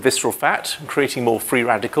increasing visceral fat and creating more free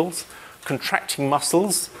radicals. Contracting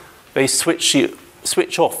muscles, they switch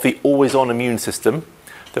off the always-on immune system.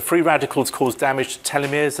 The free radicals cause damage to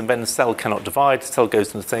telomeres, and then the cell cannot divide. The cell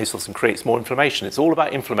goes into stasis and creates more inflammation. It's all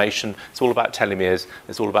about inflammation. It's all about telomeres.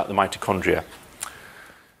 It's all about the mitochondria.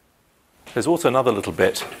 There's also another little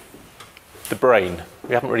bit, the brain.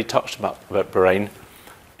 We haven't really touched about brain.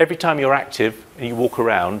 Every time you're active and you walk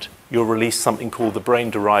around, you'll release something called the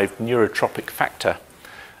brain-derived neurotropic factor.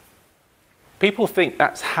 People think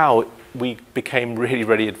that's how we became really,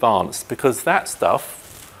 really advanced, because that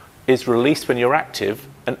stuff is released when you're active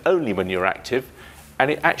and only when you're active, and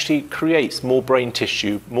it actually creates more brain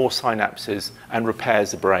tissue, more synapses, and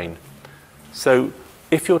repairs the brain. So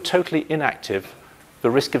if you're totally inactive, the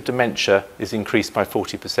risk of dementia is increased by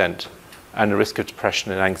 40%, and the risk of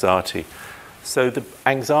depression and anxiety. So the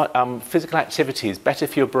physical activity is better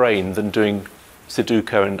for your brain than doing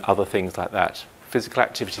Sudoku and other things like that. Physical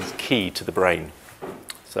activity is key to the brain.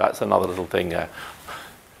 So that's another little thing there.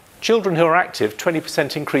 Children who are active,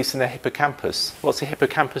 20% increase in their hippocampus. What's the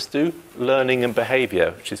hippocampus do? Learning and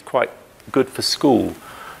behaviour, which is quite good for school.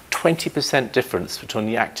 20% difference between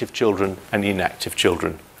the active children and the inactive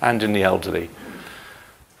children, and in the elderly.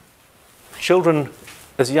 Children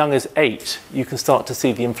as young as 8, you can start to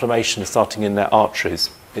see the inflammation starting in their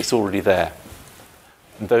arteries. It's already there.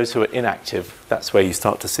 And those who are inactive, that's where you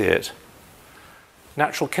start to see it.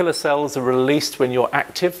 Natural killer cells are released when you're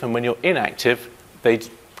active, and when you're inactive, they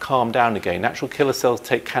calm down again. Natural killer cells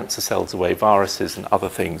take cancer cells away, viruses and other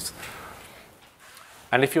things.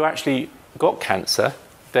 And if you actually got cancer,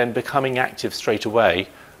 then becoming active straight away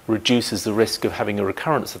reduces the risk of having a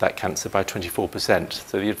recurrence of that cancer by 24%.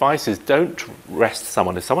 So the advice is, don't rest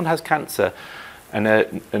someone. If someone has cancer and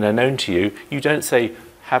they're known to you, you don't say,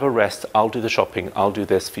 have a rest, I'll do the shopping, I'll do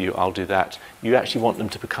this for you, I'll do that. You actually want them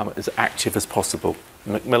to become as active as possible.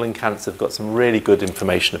 Macmillan Cancer have got some really good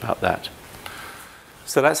information about that.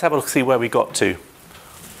 So let's have a look, see where we got to.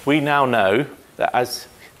 We now know that as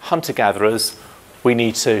hunter-gatherers, we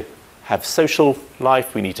need to have social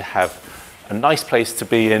life, we need to have a nice place to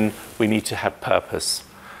be in, we need to have purpose.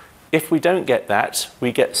 If we don't get that,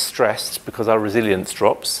 we get stressed because our resilience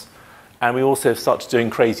drops, and we also start doing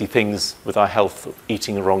crazy things with our health,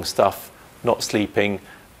 eating the wrong stuff, not sleeping,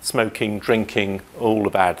 smoking, drinking, all the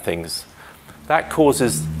bad things. That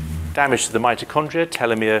causes damage to the mitochondria,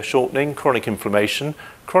 telomere shortening, chronic inflammation.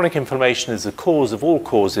 Chronic inflammation is the cause of all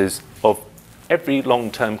causes of every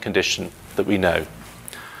long-term condition that we know.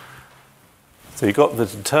 So you've got the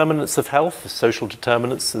determinants of health, the social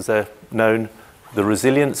determinants as they're known, the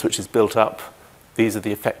resilience which is built up. These are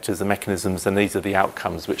the effectors, the mechanisms, and these are the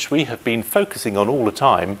outcomes which we have been focusing on all the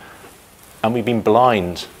time, and we've been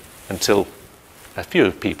blind until a few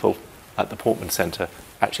people at the Portman Centre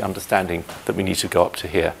actually understanding that we need to go up to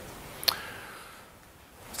here.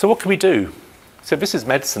 So what can we do? So this is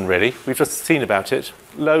medicine really. We've just seen about it.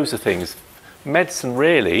 Loads of things. Medicine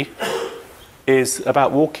really is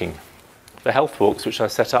about walking. The health walks, which I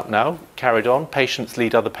set up now, carried on. Patients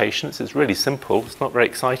lead other patients. It's really simple. It's not very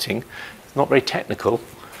exciting. It's not very technical.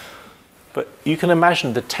 But you can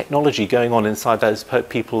imagine the technology going on inside those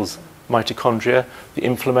people's mitochondria, the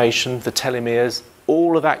inflammation, the telomeres,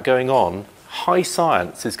 all of that going on. High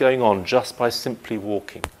science is going on just by simply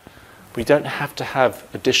walking. We don't have to have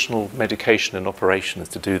additional medication and operations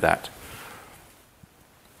to do that.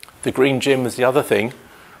 The green gym is the other thing.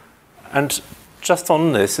 And just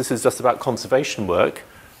on this is just about conservation work.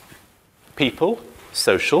 People,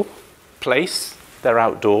 social, place, they're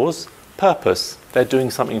outdoors, purpose, they're doing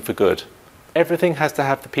something for good. Everything has to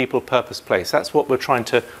have the people, purpose, place. That's what we're trying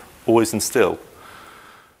to always instill.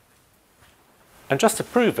 And just to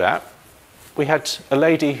prove that, we had a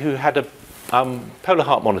lady who had a polar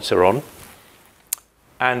heart monitor on,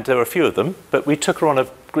 and there were a few of them, but we took her on a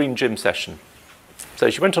green gym session. So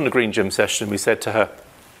she went on a green gym session, and we said to her,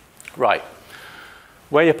 right,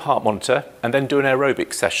 wear your heart monitor and then do an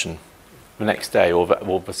aerobic session the next day, or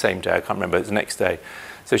the same day, I can't remember, it was the next day.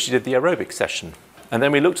 So she did the aerobic session. And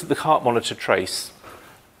then we looked at the heart monitor trace,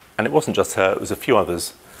 and it wasn't just her, it was a few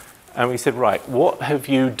others. And we said, right, what have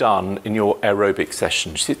you done in your aerobic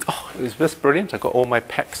session? She said, oh, it was just brilliant. I got all my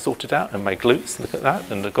pecs sorted out and my glutes, look at that.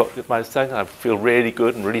 And I got my thing, I feel really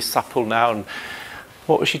good and really supple now. And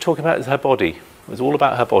what was she talking about? Is her body. It was all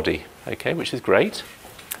about her body, okay, which is great.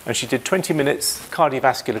 And she did 20 minutes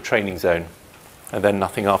cardiovascular training zone, and then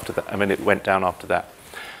nothing after that. I mean, it went down after that.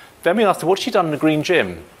 Then we asked her, what's she done in the green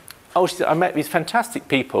gym? Oh, she said, I met these fantastic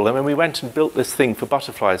people, and then we went and built this thing for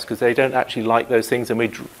butterflies, because they don't actually like those things, and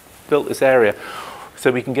we built this area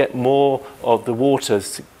so we can get more of the water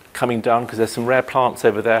coming down because there's some rare plants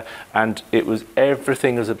over there, and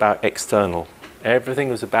everything was about external. Everything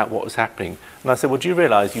was about what was happening. And I said, well, do you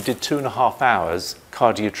realise you did 2.5 hours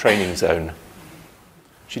cardio training zone?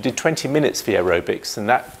 She did 20 minutes for aerobics, and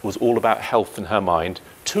that was all about health in her mind.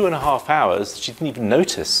 2.5 hours, she didn't even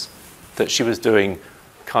notice that she was doing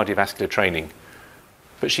cardiovascular training.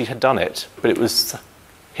 But she had done it, but it was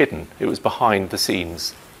hidden. It was behind the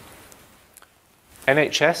scenes.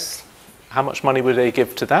 NHS, how much money would they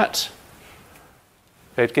give to that?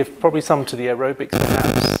 They'd give probably some to the aerobics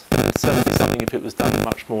perhaps, and certainly something if it was done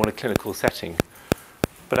much more in a clinical setting.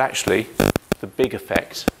 But actually, the big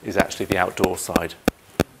effect is actually the outdoor side.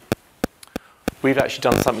 We've actually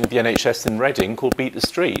done something with the NHS in Reading called Beat the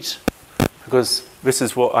Street, because this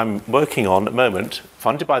is what I'm working on at the moment,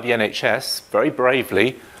 funded by the NHS, very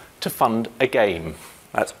bravely, to fund a game.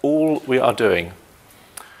 That's all we are doing.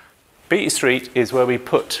 Beat the Street is where we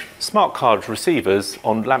put smart card receivers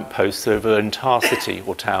on lampposts over the entire city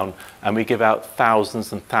or town, and we give out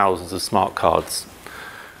thousands and thousands of smart cards.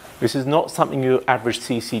 This is not something your average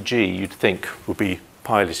CCG you'd think would be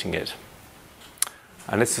piloting it.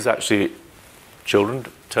 And this is actually children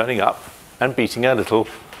turning up and beating a little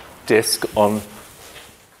disc on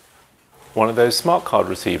one of those smart card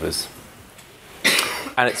receivers.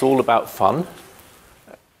 And it's all about fun.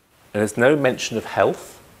 And there's no mention of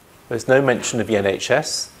health. There's no mention of the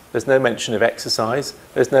NHS. There's no mention of exercise.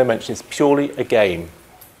 There's no mention. It's purely a game.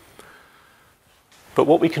 But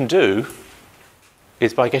what we can do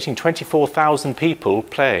is by getting 24,000 people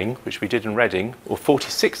playing, which we did in Reading, or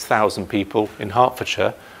 46,000 people in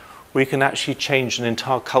Hertfordshire, we can actually change an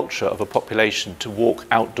entire culture of a population to walk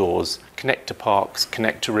outdoors, connect to parks,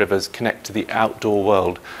 connect to rivers, connect to the outdoor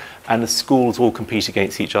world. And the schools all compete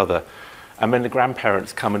against each other. And when the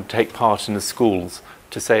grandparents come and take part in the schools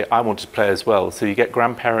to say, I want to play as well. So you get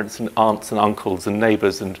grandparents and aunts and uncles and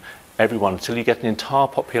neighbours and everyone until you get an entire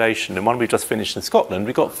population. And one we've just finished in Scotland,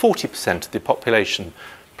 we got 40% of the population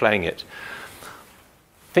playing it.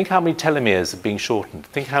 Think how many telomeres are being shortened.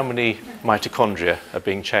 Think how many mitochondria are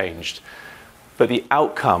being changed. But the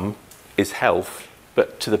outcome is health,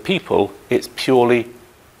 but to the people, it's purely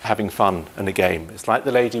having fun and a game. It's like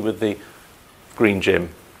the lady with the green gym.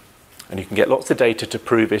 And you can get lots of data to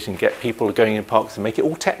prove it and get people going in parks and make it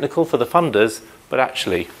all technical for the funders, but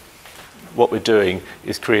actually what we're doing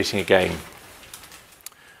is creating a game.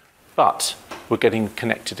 But we're getting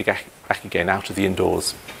connected back again out of the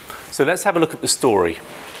indoors. So let's have a look at the story.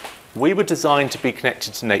 We were designed to be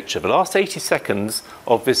connected to nature. The last 80 seconds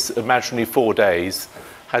of this imaginary 4 days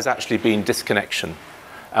has actually been disconnection.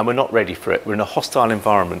 And we're not ready for it. We're in a hostile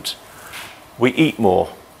environment. We eat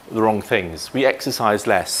more, the wrong things. We exercise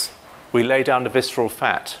less. We lay down the visceral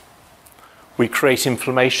fat. We create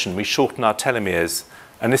inflammation. We shorten our telomeres.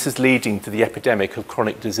 And this is leading to the epidemic of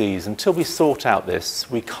chronic disease. Until we sort out this,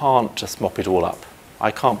 we can't just mop it all up.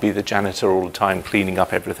 I can't be the janitor all the time cleaning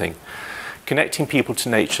up everything. Connecting people to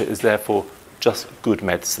nature is therefore just good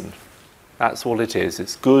medicine. That's all it is.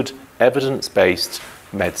 It's good, evidence-based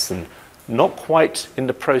medicine. Not quite in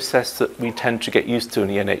the process that we tend to get used to in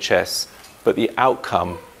the NHS, but the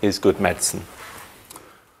outcome is good medicine.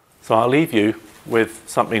 So I'll leave you with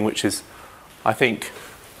something which is, I think,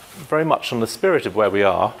 very much on the spirit of where we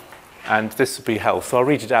are, and this will be health. So I'll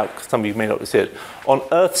read it out because some of you may not see it. On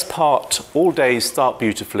Earth's part, all days start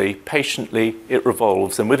beautifully, patiently it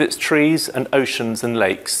revolves, and with its trees and oceans and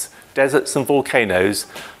lakes, deserts and volcanoes,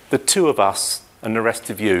 the two of us and the rest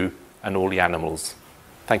of you and all the animals.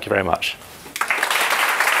 Thank you very much.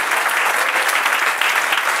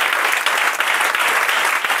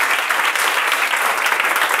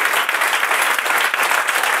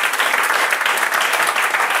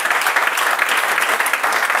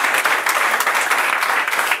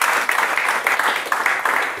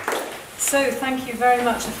 So thank you very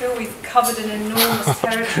much. I feel we've covered an enormous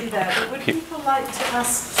territory there, but would people like to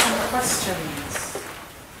ask some questions?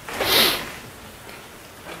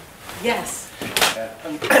 Yes.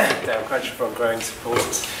 I'm Dale Cruncher from Growing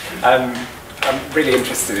Support. I'm really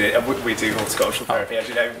interested in we do horticultural therapy, as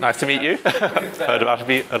you know. Nice to meet you. Heard about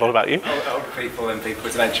a lot about you. Older people and people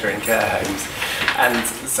with dementia in care homes. And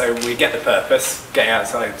so we get the purpose, getting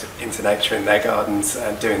outside into nature in their gardens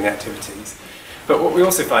and doing the activities. But what we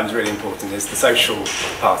also find is really important is the social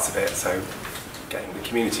part of it. So getting the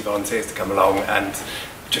community volunteers to come along and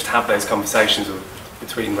just have those conversations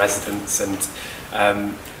between residents,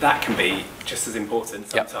 and that can be just as important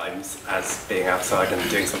sometimes as being outside and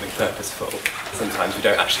doing something purposeful. Sometimes we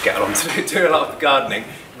don't actually get along to do a lot of gardening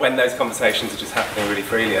when those conversations are just happening really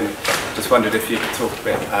freely. And just wondered if you could talk a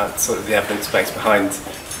bit about sort of the evidence base behind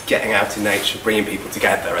getting out in nature, bringing people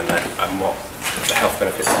together, and what the health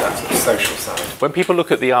benefits of that sort of social side. When people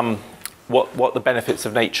look at the what the benefits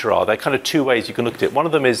of nature are, there are kind of two ways you can look at it. One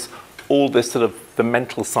of them is all this sort of the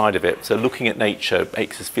mental side of it. So looking at nature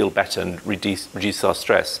makes us feel better and reduce our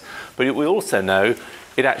stress. But we also know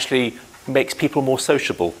it actually makes people more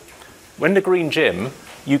sociable. When the green gym,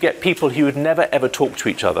 you get people who would never ever talk to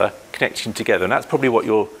each other connecting together, and that's probably what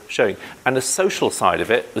you're showing. And the social side of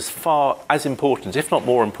it is far as important, if not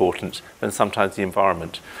more important, than sometimes the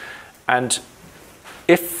environment. And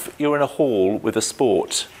if you're in a hall with a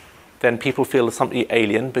sport, then people feel something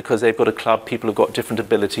alien because they've got a club, people have got different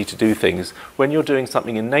ability to do things. When you're doing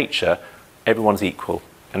something in nature, everyone's equal.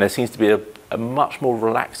 And there seems to be a much more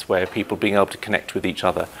relaxed way of people being able to connect with each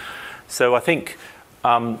other. So I think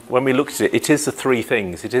when we looked at it, it is the three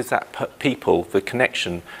things. It is that people, the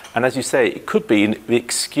connection, and as you say, it could be the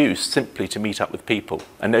excuse simply to meet up with people.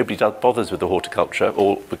 And nobody bothers with the horticulture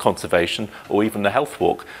or the conservation or even the health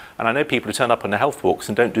walk. And I know people who turn up on the health walks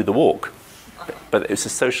and don't do the walk. But it's a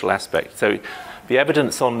social aspect. So the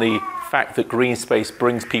evidence on the fact that green space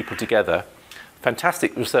brings people together,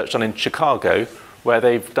 fantastic research done in Chicago, where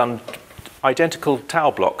they've done identical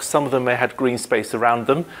tower blocks. Some of them they had green space around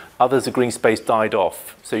them, others the green space died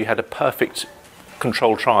off. So you had a perfect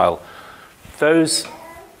control trial. Those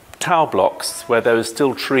tower blocks where there was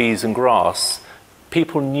still trees and grass,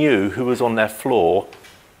 people knew who was on their floor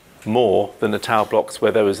more than the tower blocks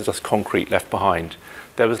where there was just concrete left behind.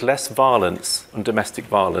 There was less violence and domestic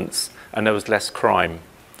violence, and there was less crime.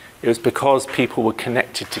 It was because people were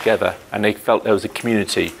connected together and they felt there was a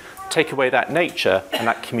community. Take away that nature and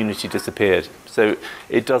that community disappeared. So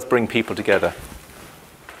it does bring people together.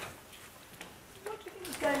 What do you think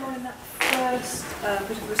was going on in that first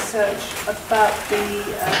bit of research about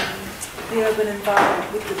the urban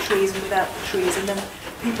environment with the trees and without the trees, and then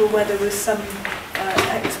people where there was some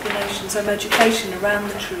explanation, some education around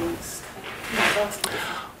the trees?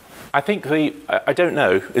 I think I don't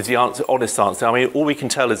know is the answer, honest answer. I mean, all we can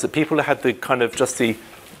tell is that people had the kind of just the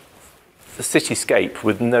cityscape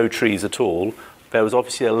with no trees at all. There was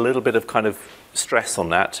obviously a little bit of kind of stress on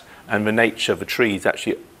that, and the nature of the trees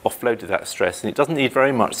actually offloaded that stress. And it doesn't need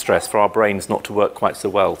very much stress for our brains not to work quite so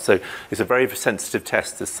well. So it's a very sensitive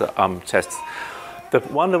test, this test. The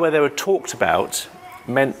one where they were talked about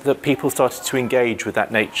meant that people started to engage with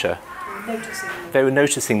that nature. They were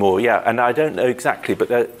noticing more, yeah, and I don't know exactly,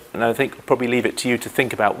 but and I think I'll probably leave it to you to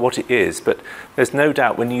think about what it is, but there's no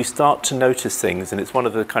doubt when you start to notice things, and it's one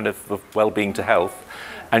of the kind of well-being to health,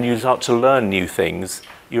 and you start to learn new things,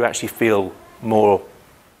 you actually feel more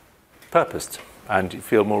purposed and you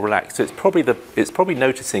feel more relaxed. So it's probably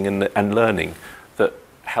noticing and learning that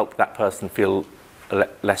helped that person feel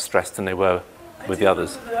less stressed than they were with the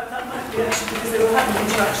others. That might be actually because they were having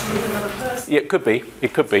interaction with another person. Yeah, it could be.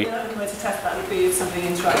 It could be. The only way to test that would be if somebody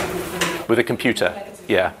interacted with a computer.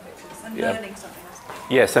 Yeah. And learning something else.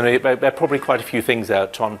 Yes, and there are probably quite a few things there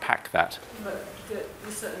to unpack that. But it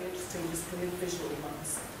was certainly interesting just the visual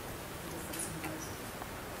ones.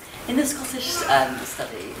 In the Scottish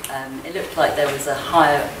study, it looked like there was a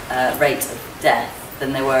higher rate of death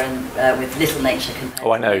than there were with little nature compared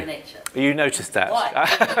I know. to nature. You noticed that.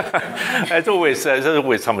 Why? there's always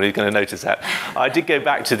somebody who's going to notice that. I did go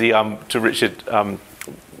back to to Richard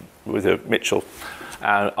Mitchell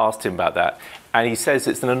and asked him about that, and he says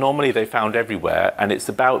it's an anomaly they found everywhere, and it's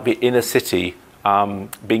about the inner city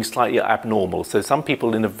being slightly abnormal. So some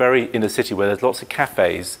people in a very inner city where there's lots of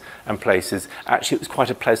cafes and places, actually it was quite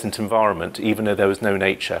a pleasant environment, even though there was no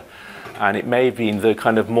nature. And it may have been the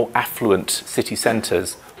kind of more affluent city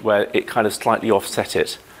centres where it kind of slightly offset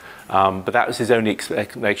it. But that was his only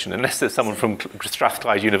explanation, unless there's someone from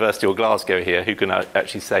Strathclyde University or Glasgow here who can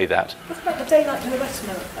actually say that. What about the daylight and the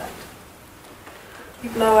retinal effect?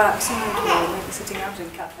 People are outside or maybe sitting out in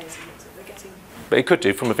cafes and they're getting... But it could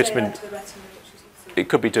do from a vitamin... To the retina, it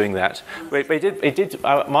could be doing that.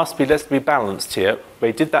 Let's be balanced here.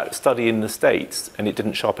 They did that study in the States and it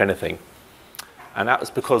didn't show up anything. And that was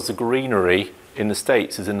because the greenery in the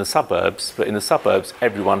States is in the suburbs, but in the suburbs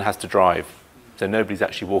everyone has to drive. So nobody's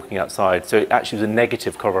actually walking outside. So it actually was a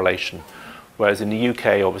negative correlation. Whereas in the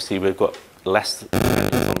UK, obviously, we've got less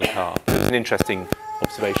dependence on the car. It's an interesting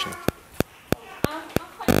observation. I'm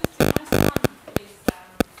quite interested. My son is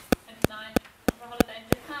 29 for holiday in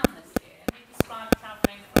Japan this year, and he described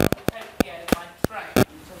travelling from Tokyo by train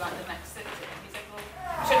to like the next city. He said, well,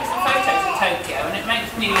 show me some photos of Tokyo, and it makes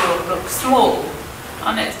New York look small.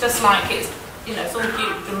 And it's just like it's all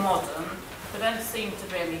huge and modern. There don't seem to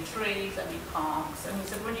be any trees, any parks, and he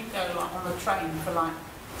said when you go like on the train for like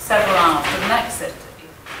several hours to the next city,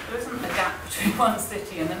 there isn't a gap between one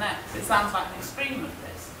city and the next. It sounds like an extreme of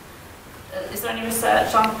this. is there any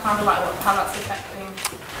research on kind of like how that's affecting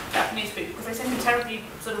Japanese people? Because they seem to be terribly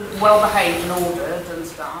sort of well behaved and ordered and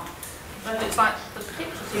stuff. But it's like the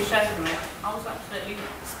pictures you showed me, I was absolutely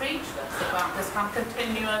speechless about this kind of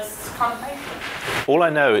continuous kind of patient. All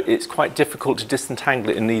I know, it's quite difficult to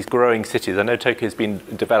disentangle it in these growing cities. I know Tokyo's been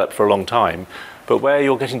developed for a long time, but where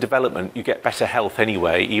you're getting development, you get better health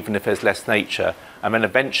anyway, even if there's less nature. And then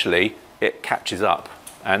eventually it catches up,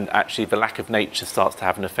 and actually the lack of nature starts to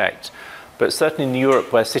have an effect. But certainly in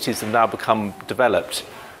Europe, where cities have now become developed,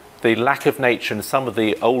 the lack of nature in some of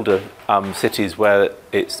the older cities where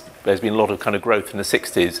there's been a lot of kind of growth in the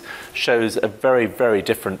 60s shows a very, very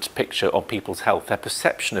different picture of people's health. Their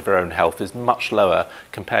perception of their own health is much lower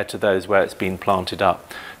compared to those where it's been planted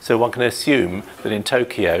up. So one can assume that in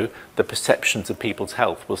Tokyo, the perceptions of people's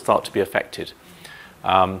health will start to be affected.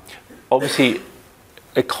 Obviously,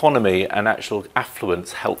 economy and actual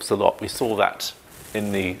affluence helps a lot. We saw that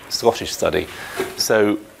in the Scottish study.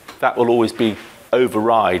 So that will always be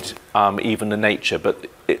override even the nature, but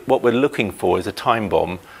what we're looking for is a time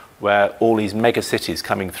bomb where all these mega cities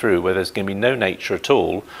coming through, where there's going to be no nature at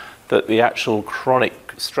all, that the actual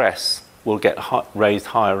chronic stress will get raised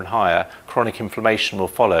higher and higher, chronic inflammation will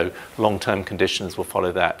follow, long-term conditions will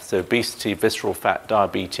follow that. So obesity, visceral fat,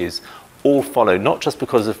 diabetes, all follow, not just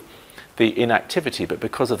because of the inactivity, but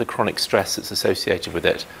because of the chronic stress that's associated with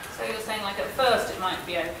it. So you're saying like at first it might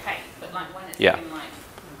be okay, but like when it's Yeah. been like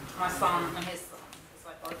my son and his son, it's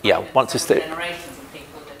like by the Yeah, time it's once it's several generations of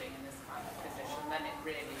people living in this kind of position, then it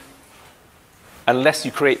really... Unless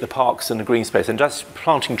you create the parks and the green space, and just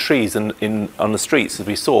planting trees on the streets, as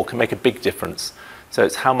we saw, can make a big difference. So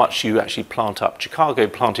it's how much you actually plant up. Chicago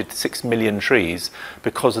planted 6 million trees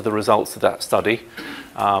because of the results of that study,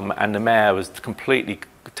 and the mayor was completely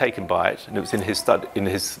taken by it, and it was in his study.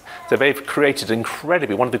 So they've created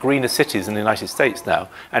incredibly one of the greenest cities in the United States now,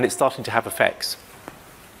 and it's starting to have effects.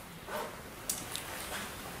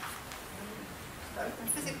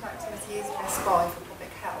 Physical activity is best buy for public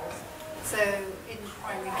health. So in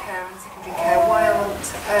primary care and secondary care, why aren't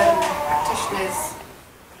practitioners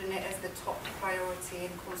putting it as the top priority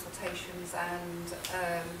in consultations and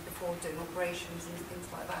before doing operations and things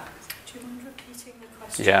like that? Do you mind repeating the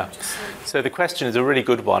question? Yeah. So the question is a really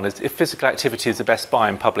good one. Is if physical activity is the best buy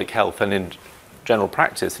in public health and in general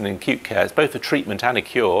practice and in acute care, it's both a treatment and a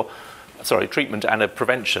cure, treatment and a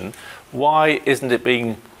prevention, why isn't it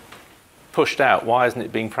being pushed out? Why isn't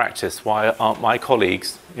it being practiced? Why aren't my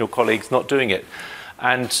colleagues, your colleagues, not doing it?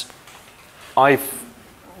 And I've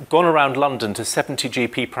gone around London to 70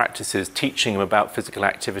 GP practices teaching them about physical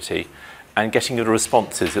activity and getting the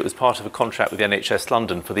responses. It was part of a contract with the NHS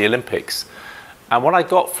London for the Olympics. And what I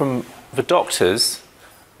got from the doctors,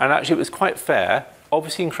 and actually it was quite fair,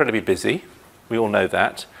 obviously incredibly busy, we all know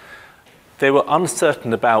that. They were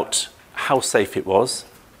uncertain about how safe it was,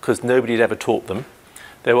 because nobody had ever taught them.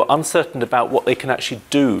 They were uncertain about what they can actually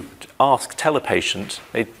do, tell a patient.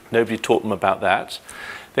 Nobody taught them about that.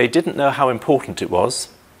 They didn't know how important it was,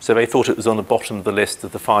 so they thought it was on the bottom of the list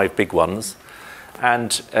of the 5 big ones.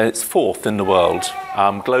 And it's 4th in the world.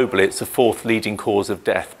 Globally, it's the 4th leading cause of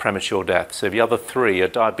death, premature death. So the other 3 are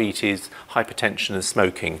diabetes, hypertension, and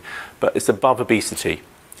smoking. But it's above obesity.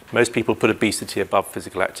 Most people put obesity above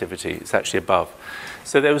physical activity. It's actually above.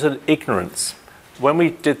 So there was an ignorance. When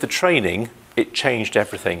we did the training, it changed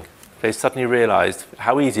everything. They suddenly realized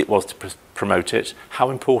how easy it was to promote it,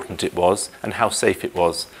 how important it was, and how safe it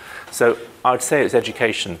was. So I would say it's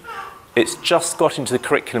education. It's just got into the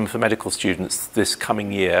curriculum for medical students this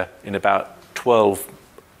coming year in about 12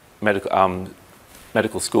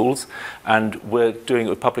 medical schools, and we're doing it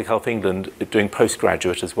with Public Health England, doing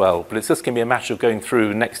postgraduate as well. But it's just going to be a matter of going through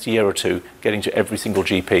the next year or two, getting to every single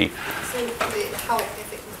GP. So would it help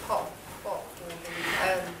if it was part of or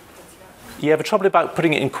the Yeah, the trouble about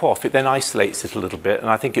putting it in QOF, it then isolates it a little bit, and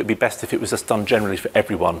I think it would be best if it was just done generally for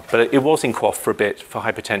everyone. But it was in QOF for a bit, for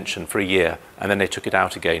hypertension, for a year, and then they took it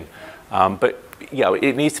out again. But yeah,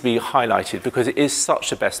 it needs to be highlighted because it is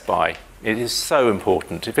such a best buy. It is so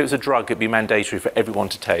important. If it was a drug, it'd be mandatory for everyone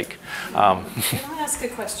to take. Can I ask a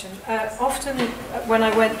question? Often when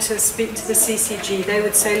I went to speak to the CCG, they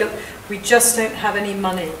would say, look, we just don't have any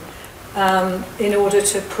money in order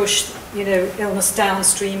to push, illness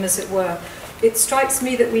downstream, as it were. It strikes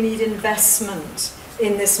me that we need investment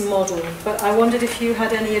in this model, but I wondered if you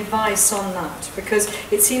had any advice on that, because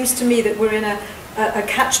it seems to me that we're in a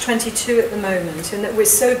catch-22 at the moment, in that we're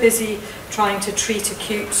so busy trying to treat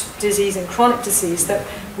acute disease and chronic disease that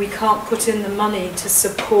we can't put in the money to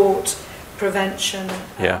support prevention.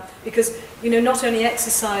 Yeah. Because, you know, not only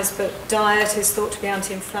exercise, but diet is thought to be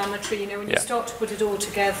anti-inflammatory. You know, when you start to put it all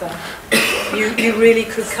together, you really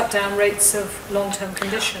could cut down rates of long-term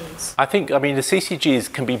conditions. I think, I mean, the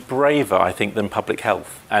CCGs can be braver, I think, than public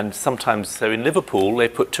health. And sometimes, so in Liverpool, they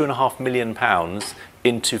put £2.5 million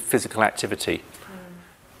into physical activity.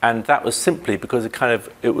 And that was simply because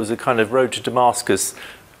it was a kind of road to Damascus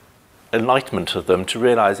enlightenment of them to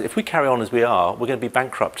realise if we carry on as we are, we're going to be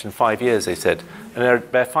bankrupt in 5 years, they said. And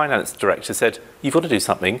their finance director said, you've got to do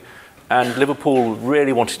something. And Liverpool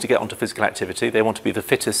really wanted to get onto physical activity. They want to be the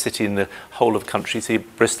fittest city in the whole of the country. See,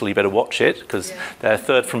 Bristol, you better watch it, because they're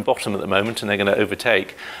third from bottom at the moment and they're going to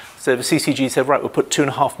overtake. So the CCG said, right, we'll put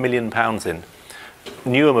 £2.5 million in.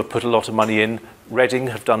 Newham have put a lot of money in. Reading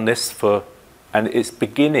have done this and it's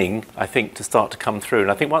beginning, I think, to start to come through.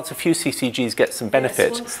 And I think once a few CCGs get some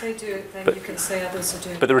benefit... Yes, once they do it, then you can say others are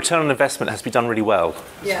doing it. But the return on investment has to be done really well.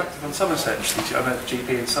 Yeah. On Somerset, I'm a GP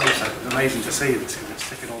in Somerset. It was amazing to see it's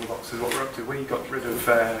ticking all the boxes what we're up to. We got rid of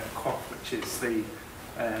QOF, which is the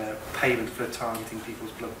payment for targeting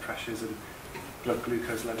people's blood pressures and blood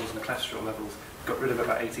glucose levels and cholesterol levels. Got rid of it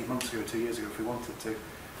about 18 months ago, 2 years ago, if we wanted to.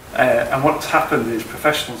 And what's happened is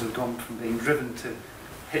professionals have gone from being driven to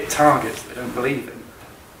hit targets they don't believe in,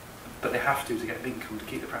 but they have to get income to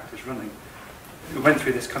keep the practice running. We went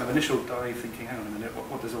through this kind of initial dive thinking, hang on a minute,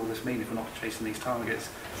 what does all this mean if we're not chasing these targets?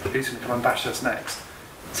 Who's going to come and bash us next?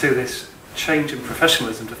 To this change in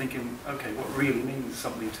professionalism to thinking, okay, what really means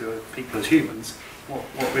something to people as humans?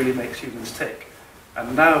 What really makes humans tick?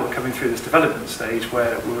 And now we're coming through this development stage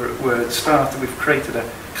where we've created a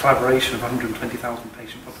collaboration of 120,000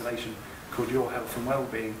 patient population called Your Health and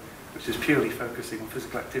Wellbeing, which is purely focusing on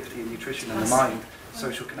physical activity and nutrition and the mind,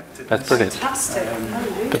 social connectedness. That's brilliant.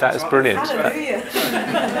 Fantastic. But that is brilliant. Hallelujah.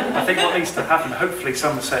 I think what needs to happen, hopefully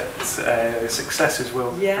Somerset's successes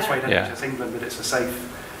will persuade NHS England that it's a safe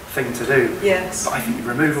thing to do. Yes. But I think you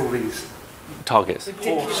remove all these Targets.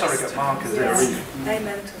 or surrogate markers there,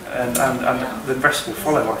 Amen. and the rest will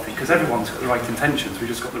follow, I think, because everyone's got the right intentions, we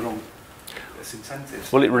just got the wrong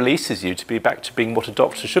incentives. Well, it releases you to be back to being what a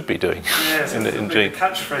doctor should be doing. Yes, in the doing.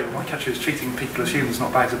 catchphrase, my catchphrase is treating people as humans,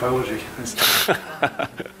 not bags of biology.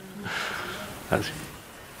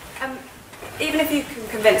 Even if you can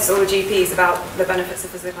convince all the GPs about the benefits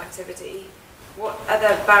of physical activity, what are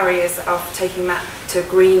the barriers of taking that to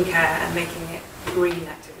green care and making it green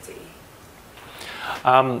activity?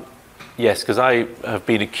 Yes, because I have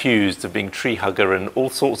been accused of being tree hugger and all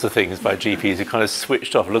sorts of things by GPs who kind of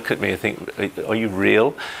switched off, look at me and think, are you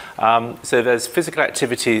real? So there's physical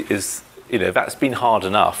activity is, you know, that's been hard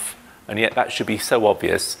enough, and yet that should be so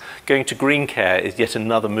obvious. Going to green care is yet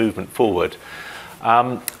another movement forward.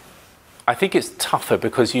 I think it's tougher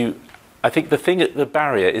because I think the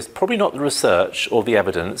barrier is probably not the research or the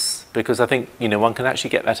evidence, because I think, you know, one can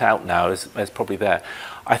actually get that out now as probably there.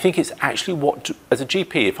 I think it's actually as a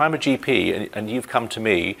GP, if I'm a GP and you've come to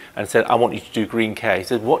me and said, I want you to do green care, he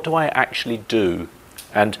said, what do I actually do?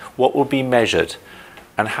 And what will be measured?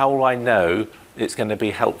 And how will I know it's going to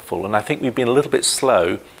be helpful? And I think we've been a little bit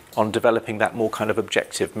slow on developing that more kind of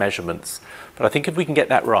objective measurements. But I think if we can get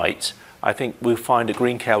that right, I think we'll find a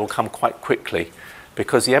green care will come quite quickly,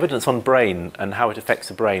 because the evidence on brain and how it affects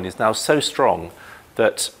the brain is now so strong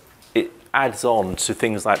that it adds on to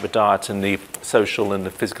things like the diet and the social and the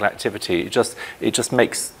physical activity. It just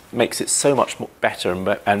makes it so much better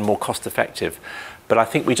and more cost effective. But I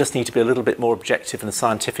think we just need to be a little bit more objective and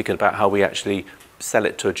scientific about how we actually sell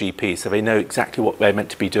it to a GP, so they know exactly what they're meant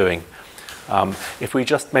to be doing. If we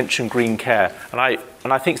just mention green care, and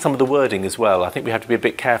I think some of the wording as well, I think we have to be a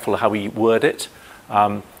bit careful how we word it.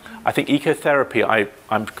 I think ecotherapy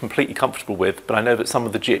I'm completely comfortable with, but I know that some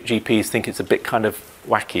of the GPs think it's a bit kind of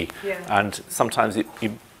wacky, and sometimes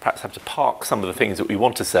you perhaps have to park some of the things that we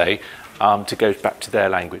want to say to go back to their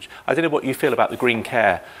language. I don't know what you feel about the green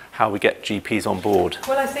care, how we get GPs on board.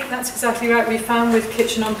 Well, I think that's exactly right. We found with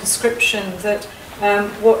Kitchen on Prescription that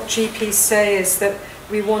what GPs say is that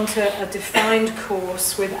we want a defined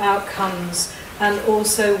course with outcomes and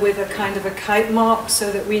also with a kind of a kite mark,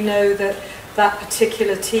 so that we know that that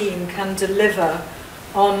particular team can deliver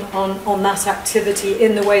on that activity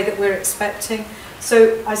in the way that we're expecting.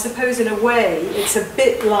 So I suppose in a way it's a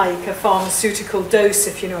bit like a pharmaceutical dose,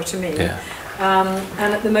 if you know what I mean. Yeah.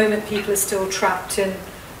 And at the moment people are still trapped in,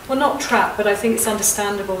 well, not trapped, but I think it's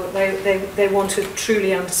understandable that they want to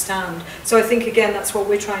truly understand. So I think again that's what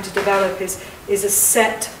we're trying to develop is a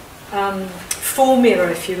set formula,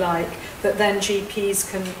 if you like, that then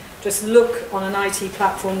GPs can just look on an IT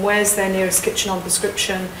platform, where's their nearest Kitchen on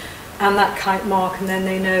Prescription, and that kite mark, and then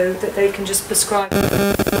they know that they can just prescribe.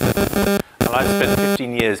 I And I've spent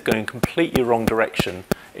 15 years going completely wrong direction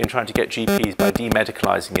in trying to get GPs by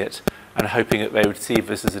demedicalising it and hoping that they would see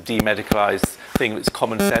this as a demedicalised thing that's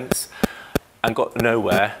common sense, and got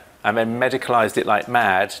nowhere, and then medicalised it like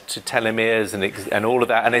mad to telomeres and all of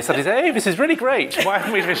that, and they suddenly say, hey, this is really great, why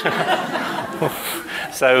haven't we...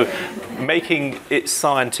 So making it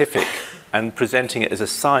scientific and presenting it as a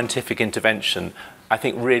scientific intervention, I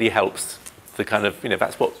think really helps the kind of,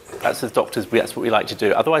 that's as doctors, that's what we like to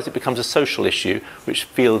do. Otherwise it becomes a social issue, which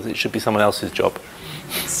feels it should be someone else's job.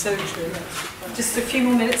 It's so true. Just a few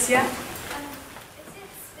more minutes, yeah? Is it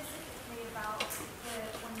specifically about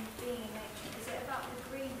when being in nature? Is it about the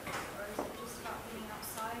green colour, or is it just about being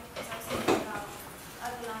outside? Because I was thinking about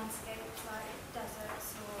other landscapes like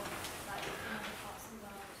deserts or like in other parts of the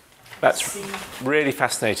world. That's really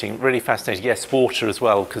fascinating, really fascinating. Yes, water as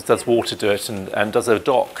well, because does water do it, and does a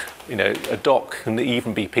dock, a dock can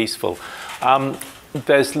even be peaceful.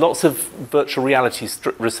 There's lots of virtual reality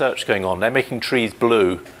research going on. They're making trees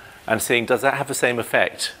blue and seeing, does that have the same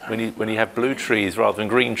effect when you have blue trees rather than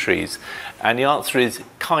green trees? And the answer is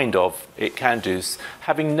kind of, it can do.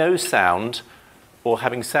 Having no sound or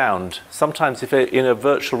having sound, sometimes if you're in a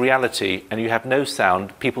virtual reality and you have no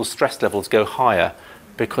sound, people's stress levels go higher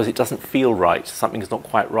because it doesn't feel right, something is not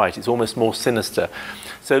quite right, it's almost more sinister.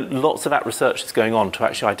 So lots of that research is going on to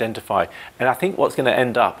actually identify, and I think what's going to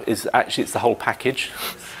end up is actually it's the whole package.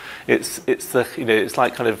 It's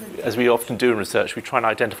like kind of, as we often do in research, we try and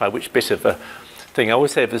identify which bit of a thing. I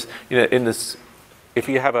always say this, if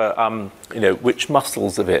you have a, which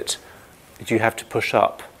muscles of it do you have to push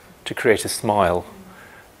up to create a smile?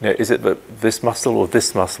 Is it this muscle or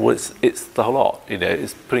this muscle? Well, it's the whole lot.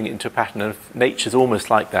 It's putting it into a pattern. And nature's almost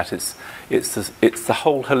like that. It's the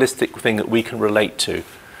whole holistic thing that we can relate to.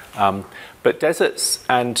 But deserts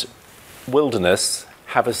and wilderness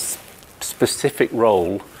have a specific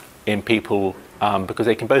role in people because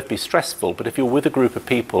they can both be stressful. But if you're with a group of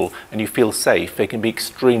people and you feel safe, they can be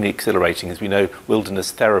extremely exhilarating. As we know,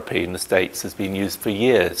 wilderness therapy in the States has been used for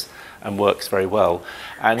years and works very well.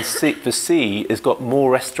 And the sea has got more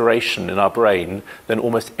restoration in our brain than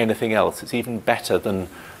almost anything else. It's even better than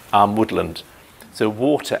woodland. So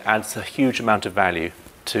water adds a huge amount of value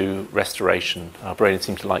to restoration. Our brain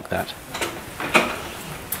seems to like that.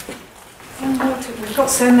 We've got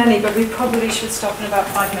so many, but we probably should stop in about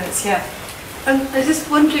 5 minutes, yeah. I was just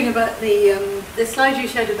wondering about the slide you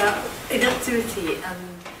showed about inactivity.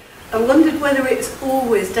 I wondered whether it's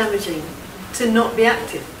always damaging to not be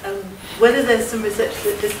active, and whether there's some research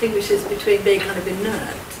that distinguishes between being kind of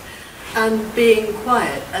inert and being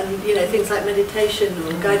quiet, and things like meditation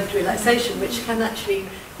or guided relaxation, which can actually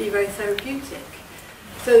be very therapeutic.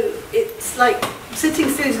 So it's like sitting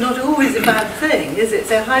still is not always a bad thing, is it?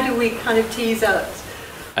 So how do we kind of tease out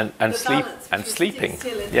and sleep and sleeping?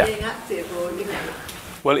 Still and yeah. being active, or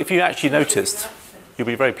Well, if you actually noticed, you'll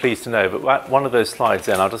be very pleased to know. But one of those slides,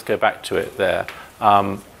 then I'll just go back to it there.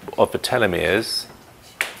 Of the telomeres,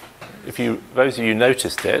 those of you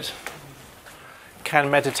noticed it, can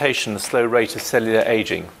meditation slow rate of cellular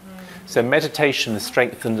aging? So meditation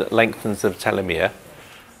lengthens the telomere,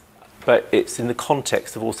 but it's in the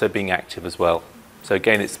context of also being active as well. So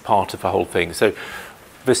again, it's part of the whole thing. So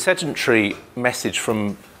the sedentary message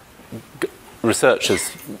from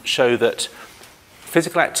researchers show that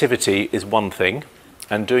physical activity is one thing,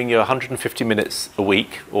 and doing your 150 minutes a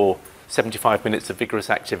week or 75 minutes of vigorous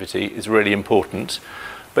activity is really important.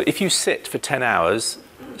 But if you sit for 10 hours,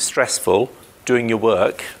 stressful, doing your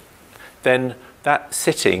work, then that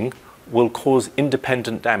sitting will cause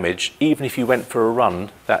independent damage even if you went for a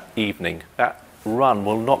run that evening. That run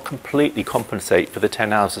will not completely compensate for the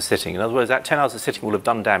 10 hours of sitting. In other words, that 10 hours of sitting will have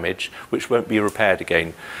done damage, which won't be repaired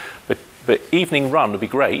again. But evening run would be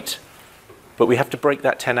great, but we have to break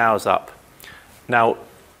that 10 hours up. Now,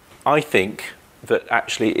 I think that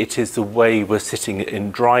actually it is the way we're sitting in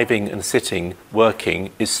driving and sitting,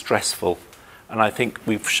 working, is stressful. And I think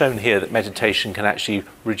we've shown here that meditation can actually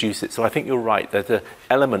reduce it. So I think you're right. There's an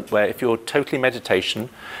element where if you're totally meditation,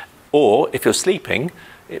 or if you're sleeping,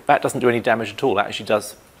 that doesn't do any damage at all. That actually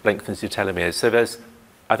does lengthen your telomeres. So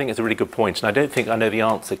I think it's a really good point. And I don't think I know the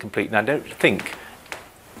answer completely. And I don't think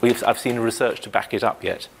I've seen research to back it up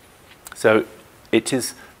yet. So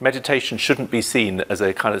meditation shouldn't be seen as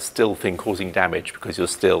a kind of still thing causing damage because you're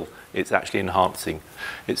still. It's actually enhancing.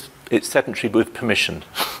 It's sedentary with permission.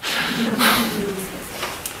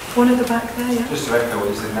 One at the back there, yeah. Just to echo what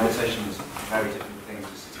you said, meditation is a very different thing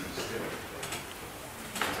to sitting still.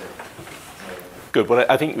 Good. Well,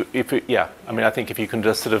 I think I think if you can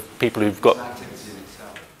just sort of people who've got. Activity in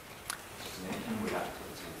itself. It's just an inward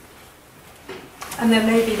activity. And there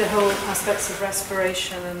may be the whole aspects of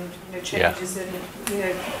respiration and changes in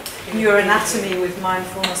neuroanatomy with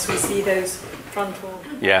mindfulness. We see those frontal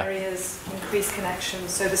areas, increased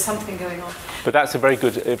connections. So there's something going on. But that's a very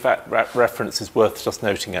good reference. Is worth just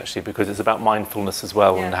noting actually, because it's about mindfulness as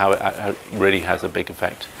well and how it really has a big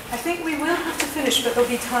effect. I think we will have to finish, but there'll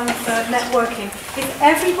be time for networking. If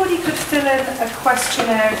everybody could fill in a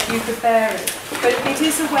questionnaire, if you could bear it. But it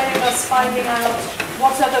is a way of us finding out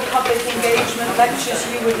what other public engagement lectures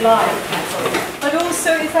you would like. But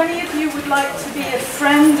also, if any of you would like to be a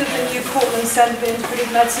friend of the new Portland Centre for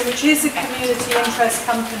Integrative Medicine, which is a community interest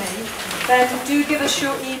company, then do give us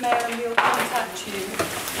your email and we'll contact you.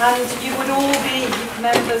 And you would all be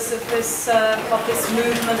members of this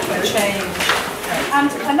movement for change. And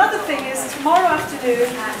another thing is, tomorrow afternoon,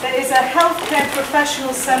 there is a healthcare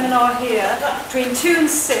professional seminar here between 2 and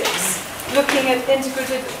 6, looking at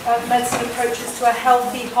integrative medicine approaches to a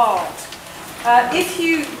healthy heart. If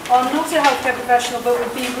you are not a healthcare professional but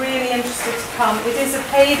would be really interested to come, it is a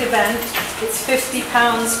paid event. It's £50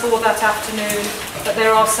 for that afternoon, but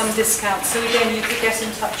there are some discounts. So again, you could get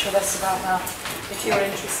in touch with us about that if you're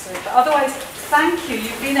interested. But otherwise, thank you.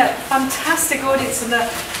 You've been a fantastic audience, and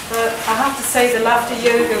I have to say the laughter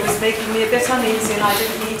yoga was making me a bit uneasy, and I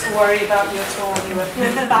didn't need to worry about you at all. You were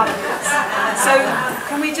fabulous. So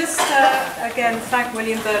can we just again thank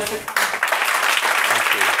William Bird for coming.